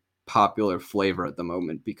is a popular flavor at the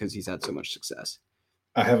moment because he's had so much success.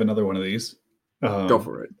 I have another one of these. Go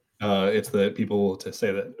for it. It's that people to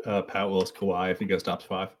say that Pat Will is Kawhi if he goes top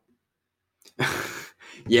 5.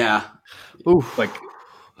 Yeah. Oof. Like,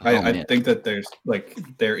 I think that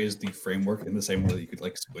there is the framework in the same way that you could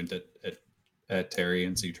like squint at Terry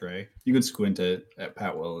and see Trey. You could squint at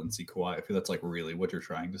Pat Will and see Kawhi if that's like really what you're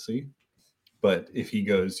trying to see. But if he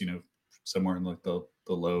goes, somewhere in like the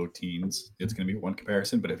low teens, it's going to be one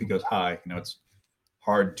comparison. But if he goes high, it's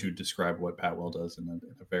hard to describe what Pat Will does in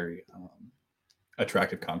a very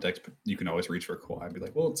attractive context. But you can always reach for Kawhi and be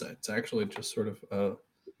like, well, it's actually just sort of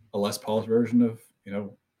a less polished version of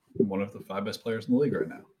one of the 5 best players in the league right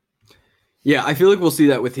now. Yeah, I feel like we'll see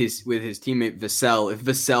that with his teammate Vassell. If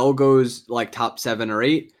Vassell goes like top 7 or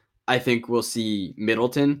 8, I think we'll see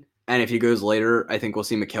Middleton, and if he goes later, I think we'll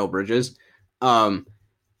see Mikal Bridges.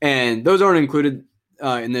 And those aren't included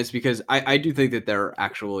in this because I do think that there are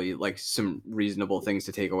actually like some reasonable things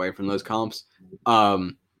to take away from those comps.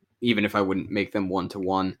 Even if I wouldn't make them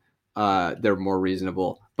 1-to-1, they're more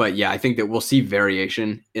reasonable. But yeah, I think that we'll see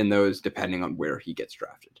variation in those depending on where he gets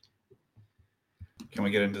drafted. Can we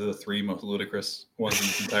get into the 3 most ludicrous ones in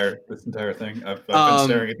this entire thing? I've been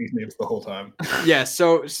staring at these names the whole time. Yeah,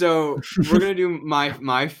 so we're gonna do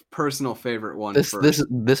my personal favorite one first.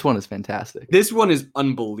 This one is fantastic. This one is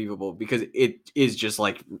unbelievable because it is just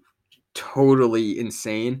like totally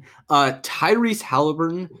insane. Tyrese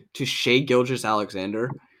Halliburton to Shai Gilgeous-Alexander.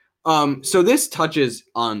 So this touches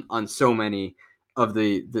on so many of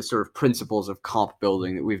the sort of principles of comp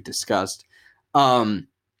building that we've discussed.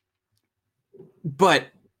 But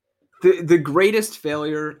the greatest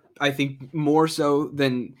failure, I think, more so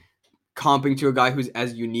than comping to a guy who's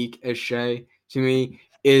as unique as Shai, to me,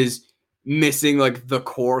 is missing like the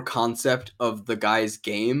core concept of the guy's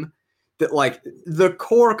game. That like the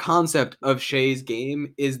core concept of Shai's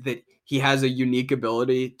game is that he has a unique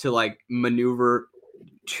ability to like maneuver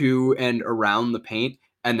to and around the paint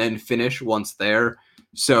and then finish once there.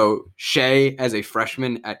 So Shai, as a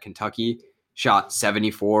freshman at Kentucky, shot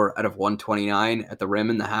 74 out of 129 at the rim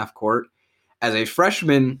in the half court. As a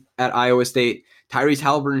freshman at Iowa State, Tyrese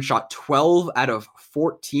Halliburton shot 12 out of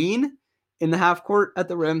 14 in the half court at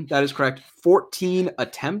the rim. That is correct. 14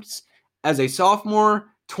 attempts. As a sophomore,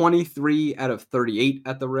 23 out of 38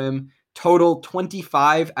 at the rim. Total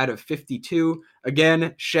 25 out of 52.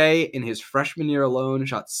 Again, Shai in his freshman year alone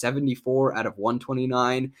shot 74 out of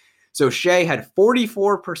 129. So Shai had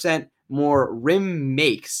 44% more rim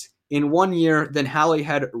makes in 1 year than Hallie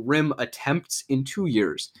had rim attempts in 2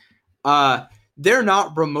 years. They're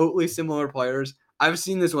not remotely similar players. I've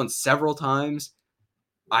seen this one several times.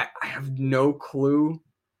 I have no clue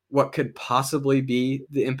what could possibly be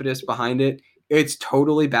the impetus behind it. It's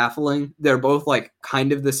totally baffling. They're both like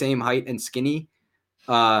kind of the same height and skinny.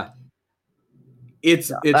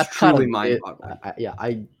 It's That's kind truly of it. mind-boggling.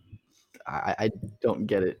 I don't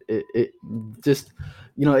get it. It just,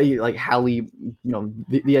 like Hallie,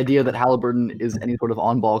 the idea that Halliburton is any sort of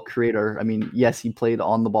on-ball creator. I mean, yes, he played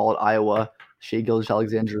on the ball at Iowa. Shea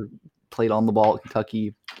Gilgeous-Alexander played on the ball at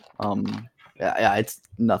Kentucky. It's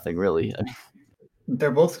nothing really. I mean,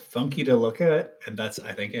 They're both funky to look at, and that's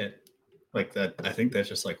I think it. Like that, I think that's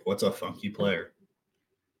just like what's a funky player.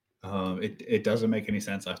 It doesn't make any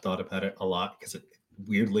sense. I've thought about it a lot because it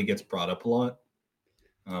weirdly gets brought up a lot.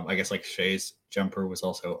 I guess like Shea's jumper was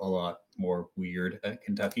also a lot more weird at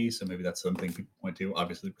Kentucky, so maybe that's something people point to.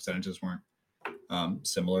 Obviously, the percentages weren't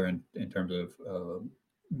similar in terms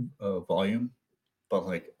of volume, but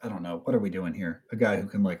like I don't know, what are we doing here? A guy who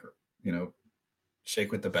can like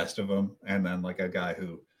shake with the best of them, and then like a guy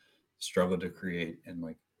who struggled to create in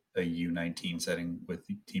like a U19 setting with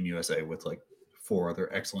Team USA with like 4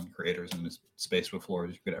 other excellent creators in this space with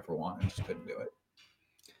floors you could ever want, and just couldn't do it.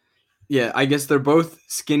 Yeah, I guess they're both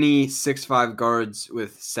skinny 6'5" guards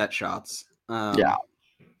with set shots.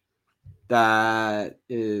 That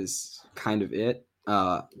is kind of it.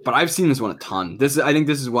 But I've seen this one a ton. I think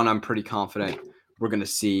this is one I'm pretty confident we're gonna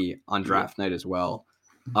see on draft night as well.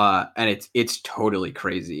 And it's totally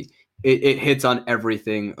crazy. It hits on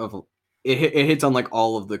everything of it hits on like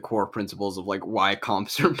all of the core principles of like why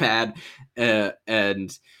comps are bad,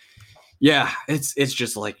 and yeah, it's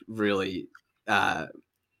just like really.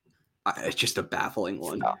 It's just a baffling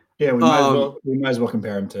one. Yeah, we might as well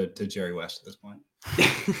compare him to Jerry West at this point.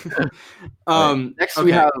 Next,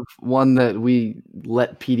 we have one that we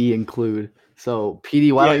let PD include. So,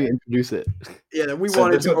 PD, why don't you introduce it? Yeah, we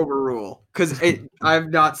wanted to overrule because I've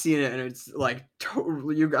not seen it, and it's like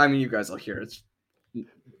totally. You guys will hear it.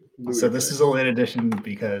 So this is a late edition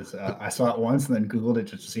because I saw it once and then Googled it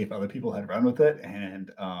just to see if other people had run with it,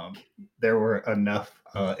 and there were enough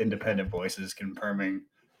independent voices confirming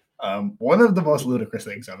one of the most ludicrous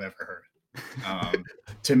things I've ever heard.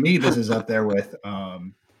 To me, this is up there with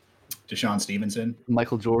Deshaun Stevenson.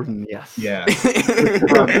 Michael Jordan, yes. Yeah.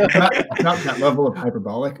 not that level of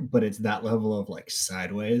hyperbolic, but it's that level of like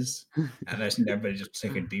sideways. And I just everybody just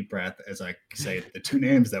take a deep breath as I say the 2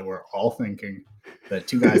 names that we're all thinking, the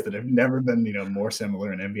 2 guys that have never been, more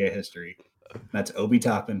similar in NBA history. That's Obi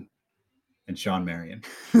Toppin and Shawn Marion.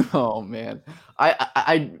 Oh man,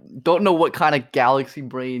 I don't know what kind of galaxy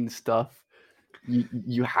brain stuff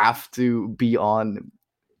you have to be on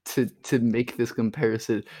to make this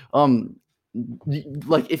comparison.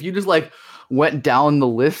 Like if you just like went down the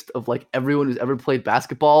list of like everyone who's ever played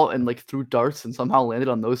basketball and like threw darts and somehow landed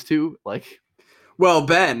on those 2, like. Well,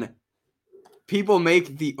 Ben, people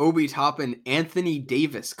make the Obi Toppin Anthony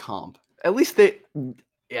Davis comp. At least they.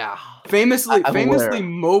 Yeah, famously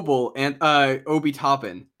mobile and Obi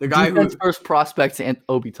Toppin, the guy who's first prospects and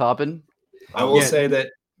Obi Toppin. I will say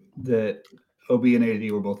that Obi and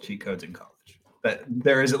AD were both cheat codes in college. But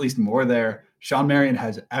there is at least more there. Shawn Marion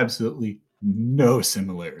has absolutely no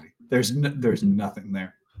similarity. There's nothing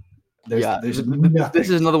there. There's nothing. This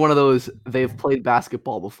is another one of those they've played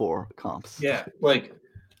basketball before comps. Yeah, like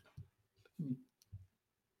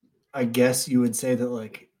I guess you would say that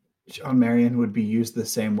like. Shawn Marion would be used the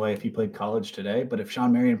same way if he played college today, but if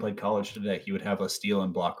Shawn Marion played college today, he would have a steal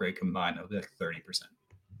and block rate combined of like 30%.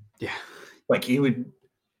 Yeah, like he would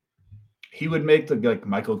make the like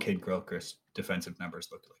Michael Kidd-Gilchrist defensive numbers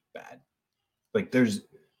look like bad. Like there's,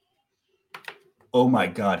 oh my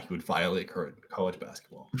god, he would violate current college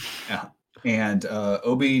basketball. Yeah, and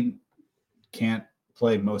Obi can't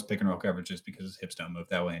play most pick and roll coverages because his hips don't move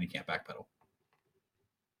that way, and he can't backpedal.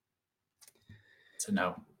 So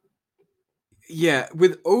no. Yeah,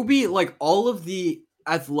 with Obi, like all of the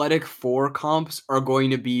athletic 4 comps are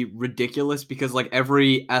going to be ridiculous because like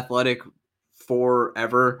every athletic 4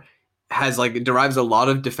 ever has like derives a lot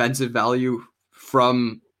of defensive value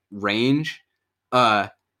from range.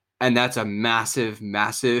 And that's a massive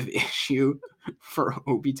issue for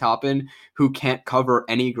Obi Toppin, who can't cover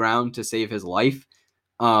any ground to save his life.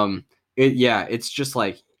 It's just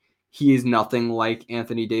like he is nothing like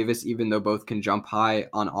Anthony Davis, even though both can jump high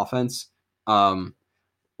on offense.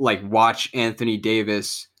 Like watch Anthony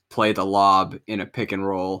Davis play the lob in a pick and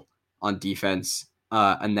roll on defense,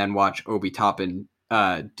 and then watch Obi Toppin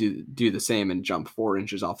do the same and jump 4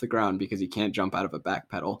 inches off the ground because he can't jump out of a back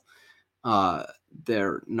pedal.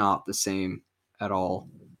 They're not the same at all.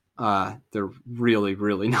 They're really,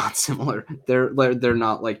 really not similar. They're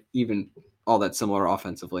not like even all that similar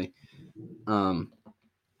offensively.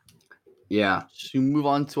 Yeah. Should we move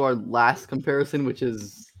on to our last comparison, which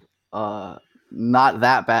is not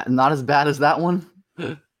that bad, not as bad as that one?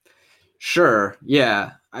 Sure.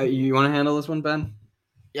 Yeah. You want to handle this one, Ben?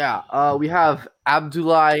 Yeah. We have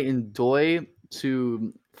Abdoulaye Ndoye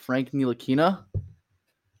to Frank Ntilikina.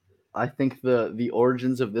 I think the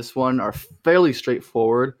origins of this one are fairly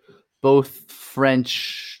straightforward. Both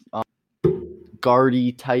French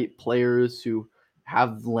guardy type players who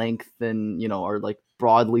have length and are like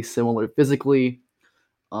broadly similar physically.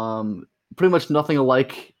 Pretty much nothing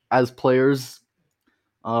alike as players.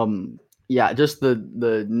 Just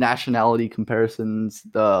the nationality comparisons,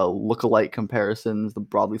 the look-alike comparisons, the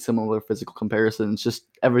broadly similar physical comparisons, just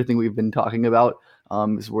everything we've been talking about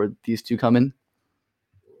is where these two come in.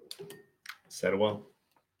 Said it well.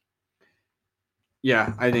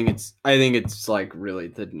 Yeah, I think it's like really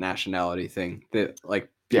the nationality thing that like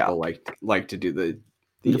people like to do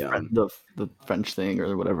the French thing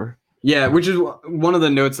or whatever. Yeah, which is one of the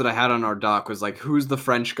notes that I had on our doc was like, who's the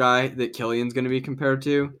French guy that Kylian's going to be compared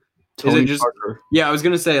to? Tony Parker. Yeah, I was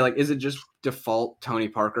going to say, like, is it just default Tony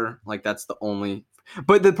Parker? Like, that's the only.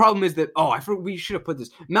 But the problem is that, we should have put this.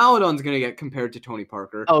 Maladon's going to get compared to Tony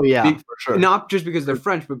Parker. Oh, yeah, for sure. Not just because they're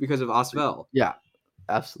French, but because of Asvel. Yeah,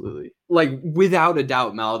 absolutely. Like, without a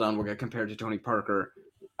doubt, Maladon will get compared to Tony Parker.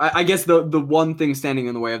 I guess the one thing standing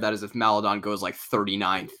in the way of that is if Maladon goes, like,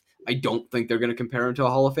 39th. I don't think they're going to compare him to a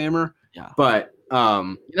Hall of Famer. Yeah. But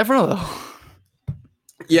you never know, though.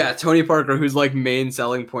 Yeah, Tony Parker, whose like main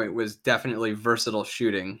selling point was definitely versatile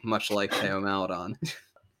shooting, much like Theo Maladon.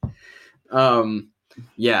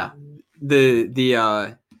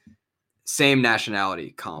 The same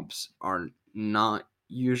nationality comps are not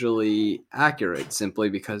usually accurate simply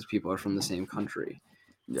because people are from the same country.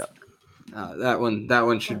 Yeah. That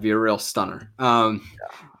one should be a real stunner. All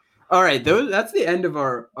right, that's the end of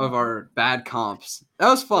our bad comps. That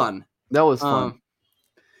was fun. That was fun.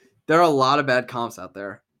 There are a lot of bad comps out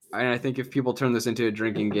there, and I think if people turn this into a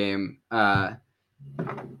drinking game,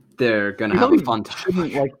 they're gonna have a fun time.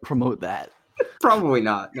 Shouldn't like promote that. Probably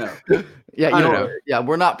not. No. Yeah, I don't know. Yeah,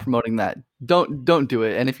 we're not promoting that. Don't do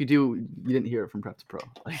it. And if you do, you didn't hear it from Prep to Pro.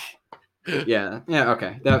 Yeah.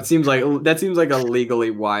 Okay. That seems like a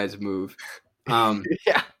legally wise move.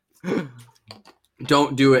 Yeah.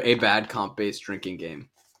 Don't do a bad comp based drinking game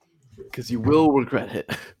because you will regret it.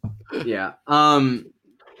 Yeah.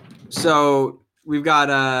 So we've got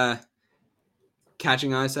a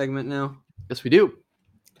catching eye segment now. Yes, we do.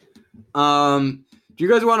 Do you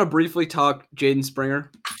guys want to briefly talk Jaden Springer?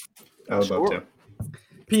 I would love to.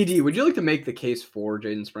 PD, would you like to make the case for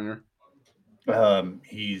Jaden Springer?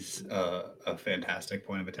 He's a fantastic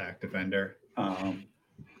point of attack defender.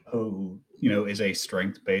 Who is a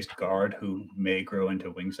strength-based guard who may grow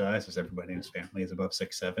into wing size, as everybody in his family is above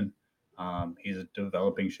 6'7". He's a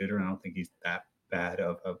developing shooter, and I don't think he's that bad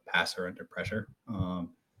of a passer under pressure.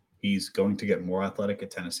 He's going to get more athletic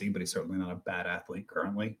at Tennessee, but he's certainly not a bad athlete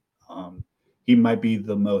currently. He might be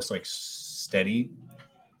the most like steady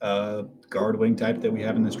guard wing type that we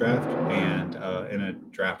have in this draft, and in a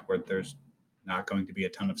draft where there's not going to be a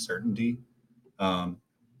ton of certainty.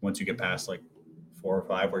 Once you get past like 4 or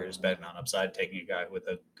 5 where you're just betting on upside, taking a guy with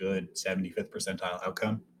a good 75th percentile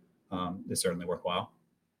outcome is certainly worthwhile.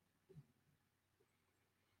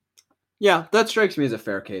 Yeah, that strikes me as a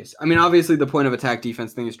fair case. I mean, obviously the point of attack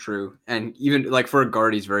defense thing is true. And even like for a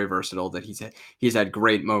guard, he's very versatile that he's had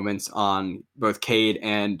great moments on both Cade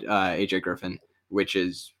and AJ Griffin, which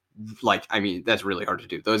is like, I mean, that's really hard to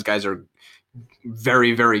do. Those guys are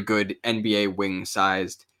very, very good NBA wing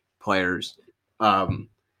sized players.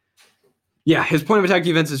 Yeah, his point of attack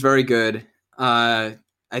defense is very good. I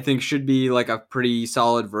think should be like a pretty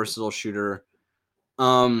solid, versatile shooter.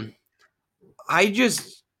 I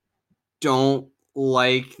just don't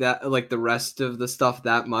like that, like the rest of the stuff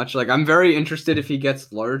that much. Like, I'm very interested if he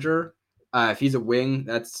gets larger. If he's a wing,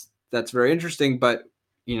 that's very interesting. But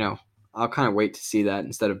I'll kind of wait to see that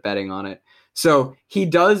instead of betting on it. So he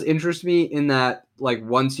does interest me in that. Like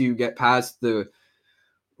once you get past the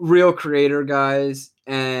real creator guys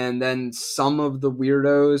and then some of the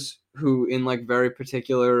weirdos who in like very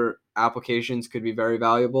particular applications could be very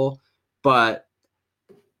valuable, but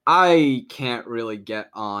I can't really get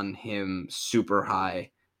on him super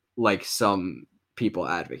high like some people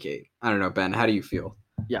advocate. I don't know, Ben, how do you feel?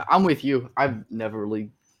 Yeah, I'm with you. I've never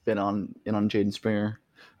really been on Jaden Springer.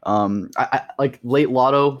 I like late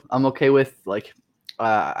lotto. I'm okay with like.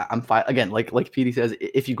 I'm fine again. Like PD says,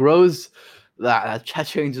 if he grows, that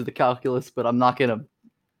changes the calculus. But I'm not gonna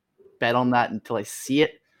bet on that until I see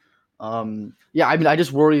it. Yeah, I mean, I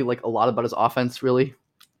just worry like a lot about his offense. Really,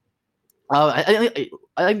 I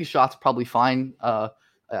think the shot's probably fine.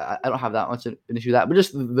 I don't have that much an issue with that, but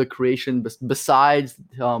just the creation besides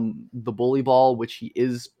the bully ball, which he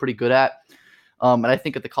is pretty good at. And I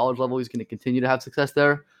think at the college level, he's going to continue to have success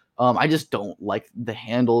there. I just don't like the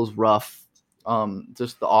handles rough,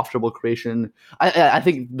 just the off dribble creation. I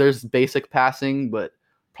think there's basic passing, but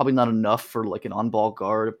probably not enough for like an on ball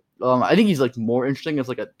guard. I think he's like more interesting as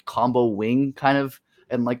like a combo wing kind of,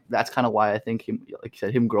 and like that's kind of why I think him, like you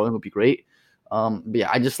said, him growing would be great. But yeah,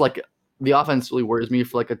 I just like the offense really worries me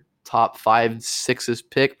for like a top 5-6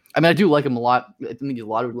 pick. I mean, I do like him a lot. I think he's a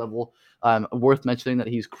lottery level. Worth mentioning that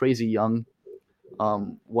he's crazy young.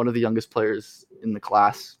 One of the youngest players in the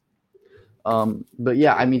class. But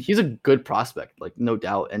yeah, I mean, he's a good prospect, like no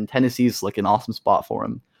doubt. And Tennessee's like an awesome spot for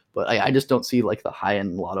him. But I just don't see like the high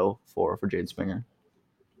end lotto for Jaden Springer.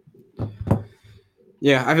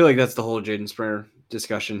 Yeah, I feel like that's the whole Jaden Springer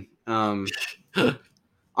discussion. I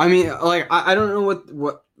mean, like I don't know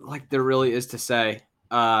what like there really is to say.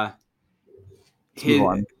 I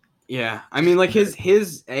mean, like his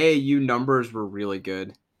AAU numbers were really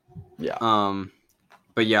good. Yeah.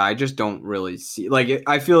 But yeah, I just don't really see like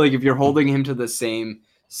I feel like if you're holding him to the same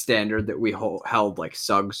standard that we held like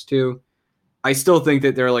Suggs to, I still think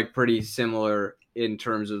that they're like pretty similar in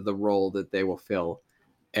terms of the role that they will fill.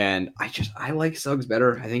 And I like Suggs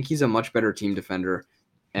better. I think he's a much better team defender,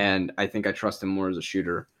 and I think I trust him more as a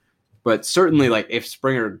shooter. But certainly, like if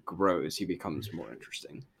Springer grows, he becomes more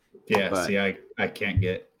interesting. Yeah, but, see, I can't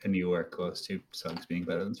get anywhere close to Suggs being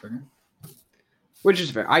better than Springer. Which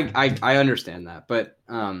is fair. I understand that, but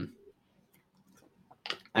I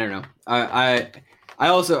don't know. I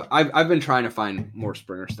also I've been trying to find more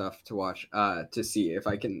Springer stuff to watch to see if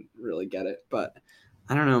I can really get it, but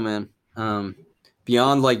I don't know, man.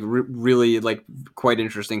 Beyond like really like quite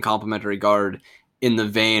interesting complementary guard in the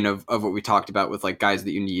vein of what we talked about with like guys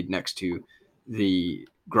that you need next to the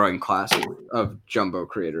growing class of jumbo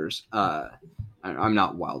creators. I'm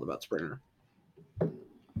not wild about Springer. All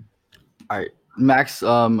right, Max.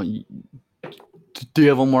 Do you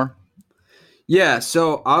have one more? Yeah.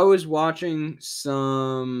 So I was watching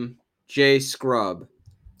some Jay Scrubb,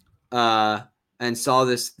 and saw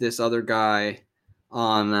this other guy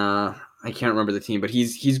on I can't remember the team, but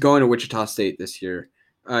he's going to Wichita State this year.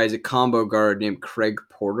 He's a combo guard named Craig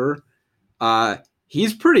Porter.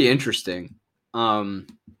 He's pretty interesting.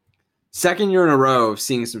 Second year in a row of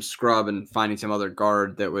seeing some scrub and finding some other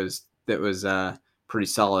guard that was pretty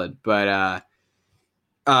solid. But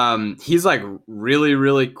he's like really,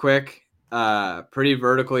 really quick, pretty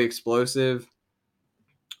vertically explosive.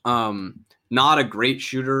 Not a great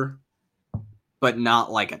shooter, but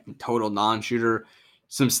not like a total non-shooter.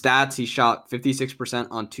 Some stats: he shot 56%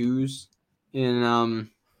 on twos in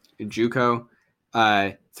JUCO.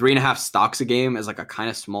 3.5 stocks a game as like a kind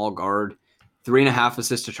of small guard. 3.5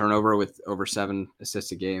 assists to turnover with over 7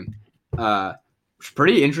 assists a game.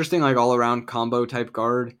 Pretty interesting, like all around combo type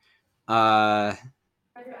guard. I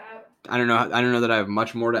don't know that I have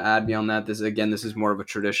much more to add beyond that. This is more of a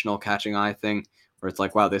traditional catching eye thing where it's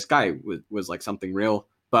like, wow, this guy was like something real.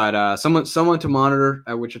 But someone to monitor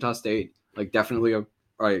at Wichita State, like definitely a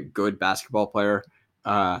good basketball player.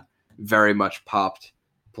 Very much popped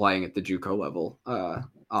playing at the JUCO level,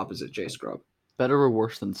 opposite Jay Scrubb. Better or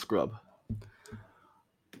worse than Scrubb?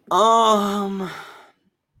 I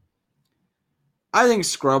think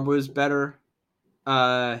Scrubb was better.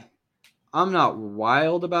 I'm not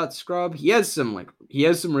wild about Scrubb. He has some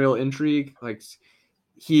real intrigue. Like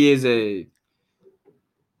he is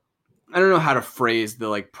I don't know how to phrase the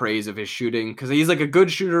like praise of his shooting because he's like a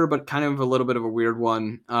good shooter, but kind of a little bit of a weird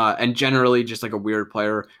one, and generally just like a weird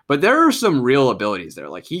player. But there are some real abilities there.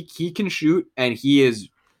 Like he can shoot, and he is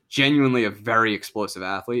genuinely a very explosive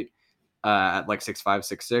athlete at like 6'5",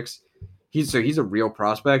 6'6". He's a real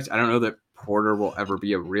prospect. I don't know that Porter will ever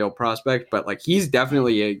be a real prospect, but like he's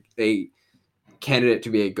definitely a candidate to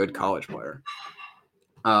be a good college player.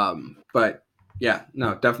 But yeah,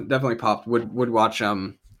 no, definitely popped. Would watch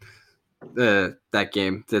that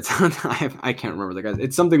game. That's I can't remember the guys.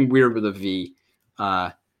 It's something weird with a V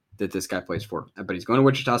that this guy plays for. But he's going to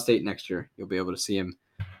Wichita State next year. You'll be able to see him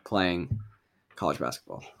playing college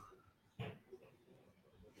basketball.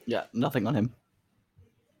 Yeah, nothing on him.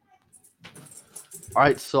 All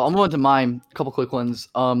right, so I'm going to mine. A couple quick ones.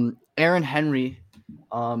 Aaron Henry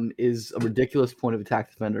is a ridiculous point of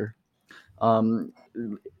attack defender.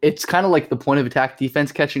 It's kind of like the point of attack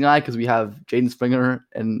defense catching eye because we have Jaden Springer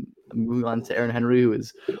and moving on to Aaron Henry, who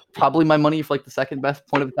is probably my money for like the second best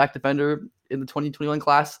point of attack defender in the 2021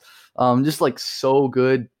 class. Just like so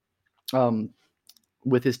good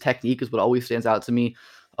with his technique is what always stands out to me.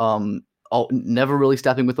 never really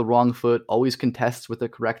stepping with the wrong foot, always contests with the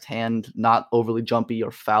correct hand, not overly jumpy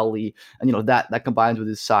or foully. And, that combines with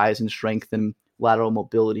his size and strength and lateral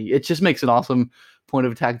mobility. It just makes an awesome point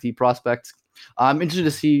of attack deep prospect. I'm interested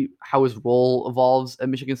to see how his role evolves at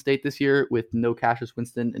Michigan State this year with no Cassius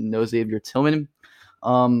Winston and no Xavier Tillman.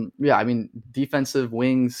 Defensive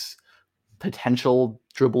wings, potential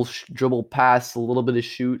dribble pass, a little bit of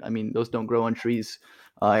shoot. Those don't grow on trees.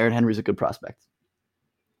 Aaron Henry's a good prospect.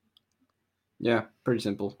 Yeah, pretty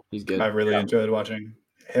simple. He's good. I really enjoyed watching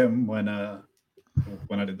him when I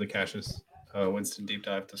did the Cassius Winston deep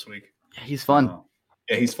dive this week. Yeah, he's fun.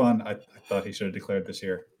 He's fun. I thought he should have declared this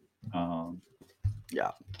year.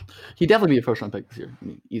 He'd definitely be a first round pick this year.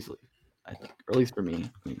 Easily. I think, or at least for me.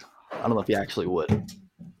 I don't know if he actually would.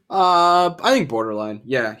 I think borderline.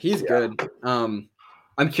 Yeah, he's good. I'm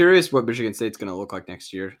curious what Michigan State's going to look like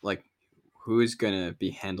next year. Like, who's going to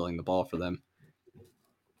be handling the ball for them?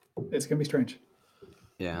 It's going to be strange.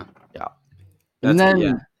 Yeah. And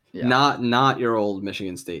then not your old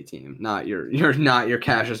Michigan State team. Not your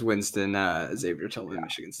Cassius Winston, Xavier Tillman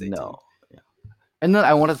Michigan State team. Yeah. And then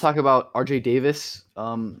I want to talk about RJ Davis,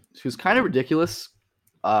 who's kind of ridiculous.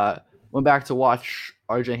 Went back to watch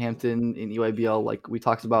RJ Hampton in EYBL, like we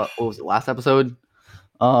talked about, what was it, last episode?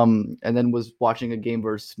 And then was watching a game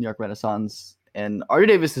versus New York Renaissance. And RJ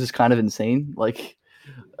Davis is kind of insane. Like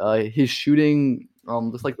his shooting,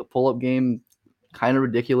 just like the pull-up game, kind of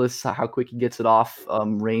ridiculous how quick he gets it off,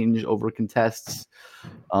 range over contests.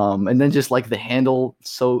 And then just like the handle,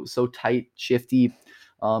 so tight, shifty.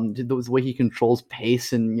 The way he controls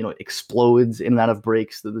pace and, explodes in and out of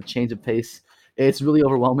breaks, the change of pace. It's really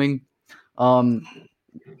overwhelming.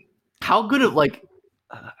 How good of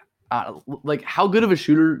how good of a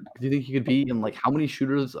shooter do you think he could be, and like how many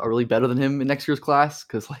shooters are really better than him in next year's class?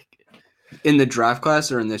 Because like in the draft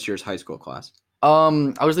class or in this year's high school class?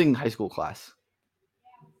 I was thinking high school class.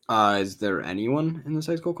 Is there anyone in this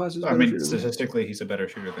high school class? Statistically, he's a better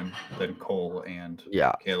shooter than Cole and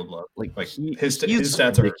Caleb Love. His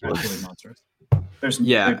stats are actually monstrous.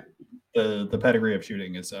 The pedigree of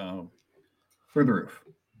shooting is through the roof.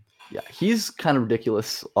 Yeah, he's kind of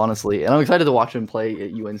ridiculous, honestly, and I'm excited to watch him play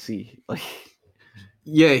at UNC.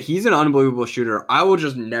 Yeah, he's an unbelievable shooter. I will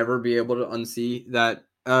just never be able to unsee that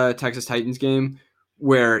Texas Titans game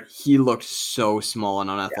where he looked so small and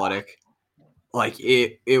unathletic. Yeah. Like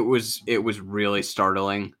it was really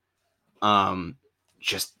startling.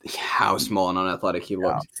 Just how small and unathletic he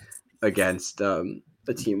looked against a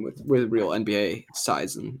team with real NBA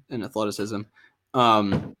size and athleticism.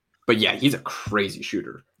 But yeah, he's a crazy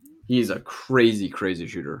shooter. He's a crazy, crazy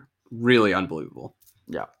shooter. Really unbelievable.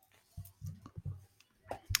 Yeah.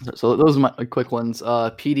 So those are my quick ones.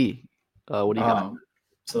 PD, what do you got?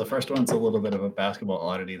 So the first one's a little bit of a basketball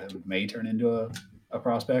oddity that may turn into a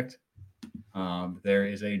prospect. There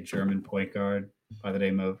is a German point guard by the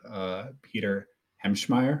name of Peter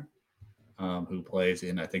Hemschmeier, who plays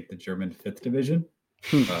in, I think, the German 5th division.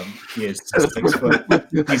 He is 6 foot.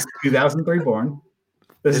 He's 2003 born.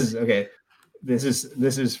 This is okay. This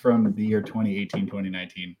is from the year 2018,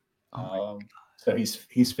 2019. So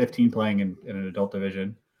he's 15 playing in an adult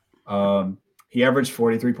division. He averaged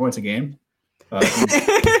 43 points a game.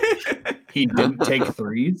 He didn't take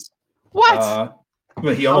threes. What?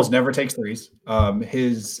 But he almost never takes threes.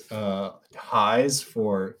 His highs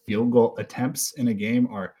for field goal attempts in a game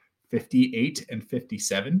are 58 and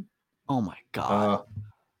 57. Oh my God.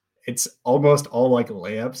 It's almost all like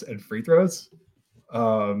layups and free throws.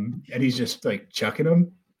 And he's just like chucking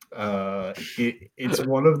them. It's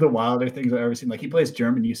one of the wilder things I've ever seen. Like he plays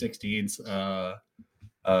German U16s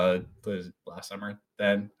last summer.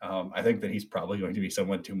 Then I think that he's probably going to be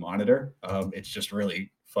someone to monitor. It's just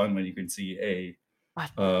really fun when you can see a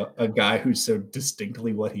guy who's so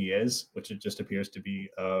distinctly what he is, which it just appears to be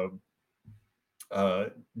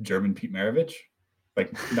German Pete Maravich.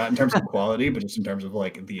 Like not in terms of quality, but just in terms of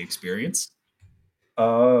like the experience.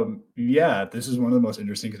 This is one of the most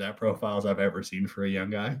interesting stat profiles I've ever seen for a young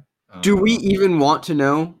guy. Do we even want to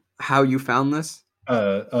know how you found this?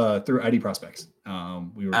 Through ID Prospects.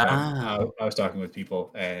 We were I was talking with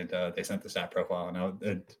people and they sent the stat profile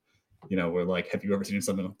and we're like, have you ever seen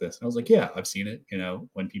something like this? And I was like, yeah, I've seen it.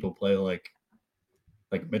 When people play like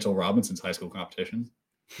Mitchell Robinson's high school competitions,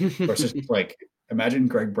 or just like imagine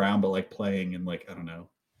Greg Brown, but like playing in like, I don't know,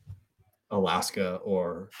 Alaska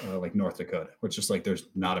or like North Dakota, which is like there's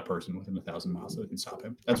not a person within 1,000 miles that can stop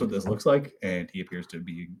him. That's what this looks like, and he appears to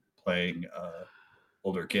be playing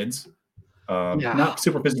older kids. Not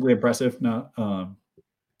super physically impressive. Not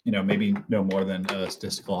maybe no more than a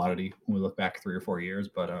statistical oddity when we look back 3 or 4 years.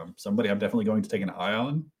 But somebody I'm definitely going to take an eye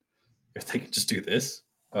on if they can just do this.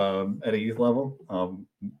 at a youth level.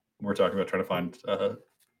 We're talking about trying to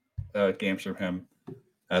find games from him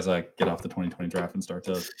as I get off the 2020 draft and start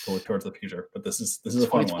to look towards the future. But this is a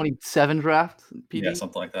fun one. 2027 draft, PD? Yeah,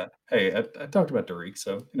 something like that. Hey, I talked about Derek,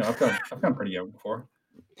 so I've gone pretty young before.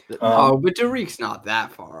 But Derek's not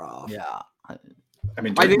that far off. Yeah. I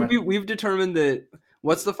mean, I think we've determined that.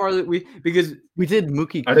 What's the farthest because we did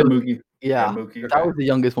Mookie. I did Mookie. Yeah, Mookie. That was the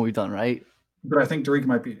youngest one we've done, right? But I think Derek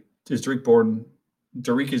might be. Is Derek born?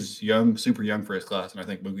 Derek is young, super young for his class, and I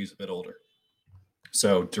think Mookie's a bit older.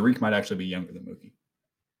 So Derek might actually be younger than Mookie.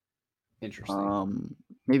 Interesting.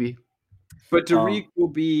 Maybe. But Derek will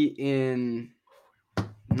be in.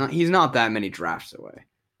 He's not that many drafts away.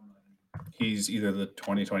 He's either the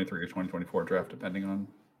 2023 or 2024 draft, depending on.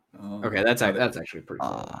 Okay, that's actually pretty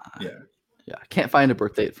cool. Yeah. Can't find a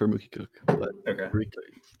birth date for Mookie Cook, but okay.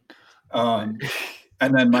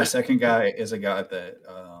 And then my second guy is a guy that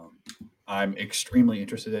I'm extremely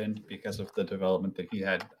interested in because of the development that he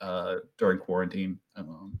had during quarantine.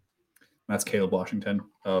 That's Caleb Washington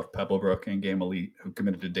of Pebblebrook and Game Elite, who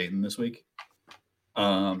committed to Dayton this week.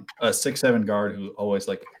 A 6'7" guard who always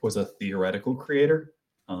was a theoretical creator.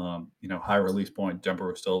 High release point, jumper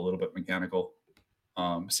was still a little bit mechanical.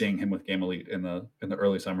 Seeing him with Game Elite in the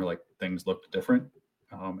early summer, things looked different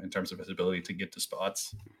in terms of his ability to get to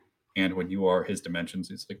spots. And when you are his dimensions,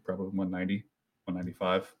 he's probably 190,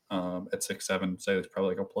 195. At 6'7", say it's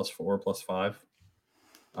probably a +4, +5.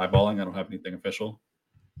 Eyeballing, I don't have anything official.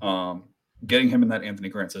 Getting him in that Anthony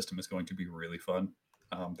Grant system is going to be really fun.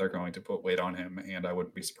 They're going to put weight on him, and I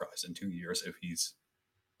wouldn't be surprised in 2 years if he's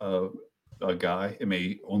a guy. It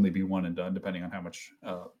may only be one and done, depending on how much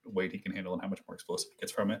weight he can handle and how much more explosive he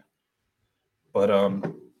gets from it. But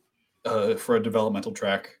for a developmental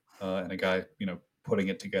track and a guy, putting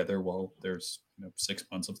it together while there's 6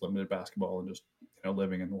 months of limited basketball and just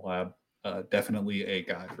living in the lab, definitely a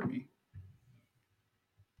guy for me.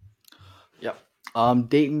 Yep.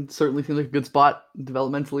 Dayton certainly seems like a good spot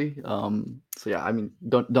developmentally. So yeah, I mean,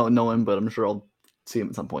 don't know him, but I'm sure I'll see him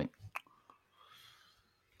at some point.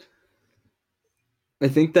 I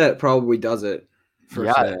think that probably does it for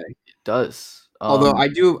today. It does. Although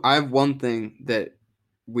I have one thing that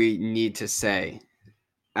we need to say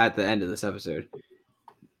at the end of this episode.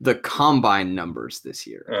 The combine numbers this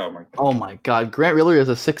year. Oh my God. Grant Riller is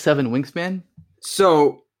a 6'7" wingspan?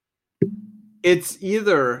 So it's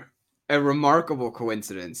either a remarkable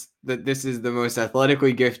coincidence that this is the most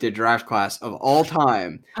athletically gifted draft class of all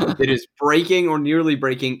time that is breaking or nearly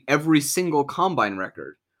breaking every single combine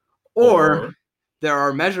record. Or there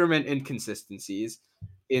are measurement inconsistencies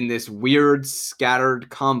in this weird scattered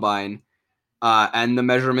combine, and the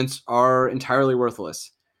measurements are entirely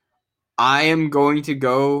worthless. I am going to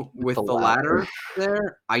go with the latter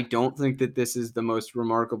there. I don't think that this is the most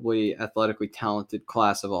remarkably athletically talented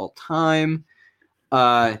class of all time.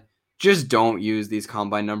 Just don't use these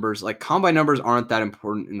combine numbers. Combine numbers aren't that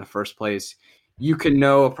important in the first place. You can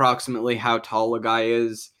know approximately how tall a guy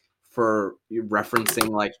is for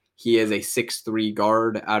referencing, he is a 6'3"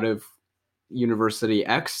 guard out of University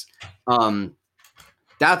X.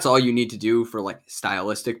 That's all you need to do for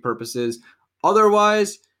stylistic purposes.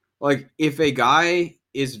 Otherwise, if a guy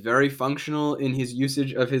is very functional in his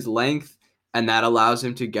usage of his length and that allows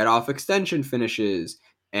him to get off extension finishes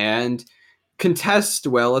and contest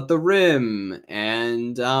well at the rim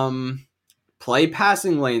and play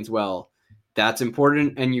passing lanes well, that's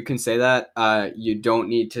important. And you can say that. You don't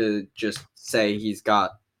need to just say he's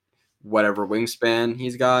got whatever wingspan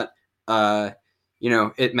he's got.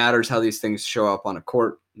 It matters how these things show up on a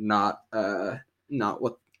court, not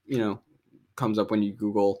what, comes up when you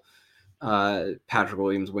Google Patrick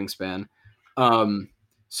Williams wingspan.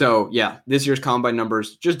 So yeah, this year's combine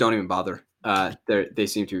numbers, just don't even bother. They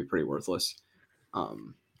seem to be pretty worthless.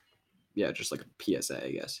 Just like a PSA,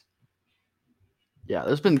 I guess. Yeah,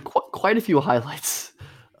 there's been quite a few highlights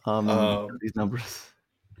of these numbers.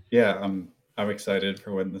 Yeah, I'm excited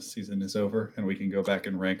for when this season is over and we can go back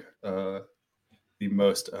and rank the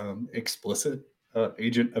most explicit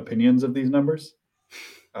agent opinions of these numbers,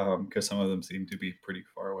 because some of them seem to be pretty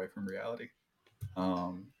far away from reality.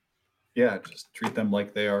 Just treat them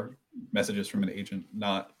like they are messages from an agent,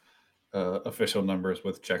 not official numbers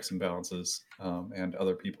with checks and balances and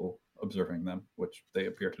other people observing them, which they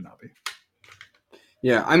appear to not be.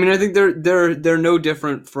 Yeah, I mean, I think they're no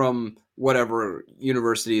different from whatever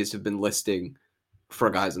universities have been listing for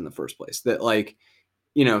guys in the first place. That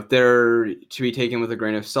they're to be taken with a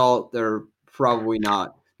grain of salt. They're probably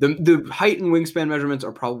not the height and wingspan measurements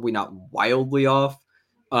are probably not wildly off.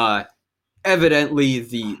 Evidently,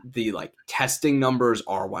 the testing numbers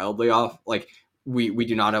are wildly off. we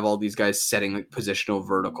do not have all these guys setting like positional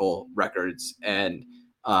vertical records and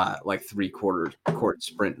like 3/4 court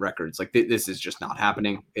sprint records. Like this is just not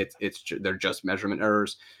happening. They're just measurement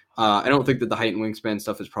errors. I don't think that the height and wingspan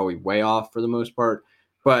stuff is probably way off for the most part,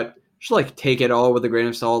 but just like take it all with a grain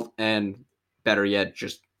of salt, and better yet,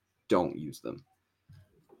 just don't use them.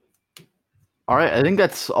 All right, I think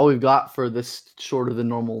that's all we've got for this shorter than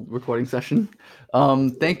normal recording session.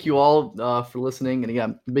 Thank you all for listening, and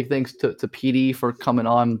again, big thanks to PD for coming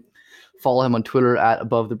on. Follow him on Twitter at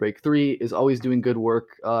AboveTheBreak3. Is always doing good work.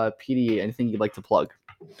 PD, anything you'd like to plug?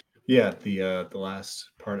 Yeah, the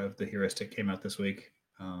last part of the heuristic came out this week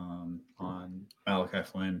on Malachi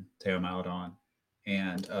Flynn, Teo Maladon,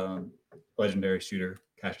 and legendary shooter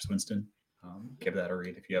Cassius Winston. Give that a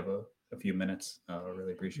read if you have a few minutes.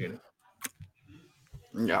 Really appreciate it.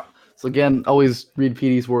 Yeah. So again, always read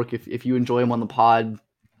PD's work. If you enjoy him on the pod,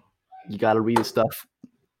 you got to read his stuff.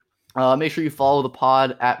 Make sure you follow the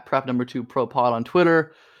pod at prep2propod on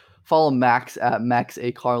Twitter. Follow Max at Max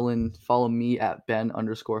A. Carlin. Follow me at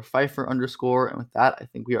Ben_Pfeiffer_. And with that, I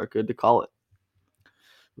think we are good to call it.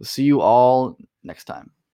 We'll see you all next time.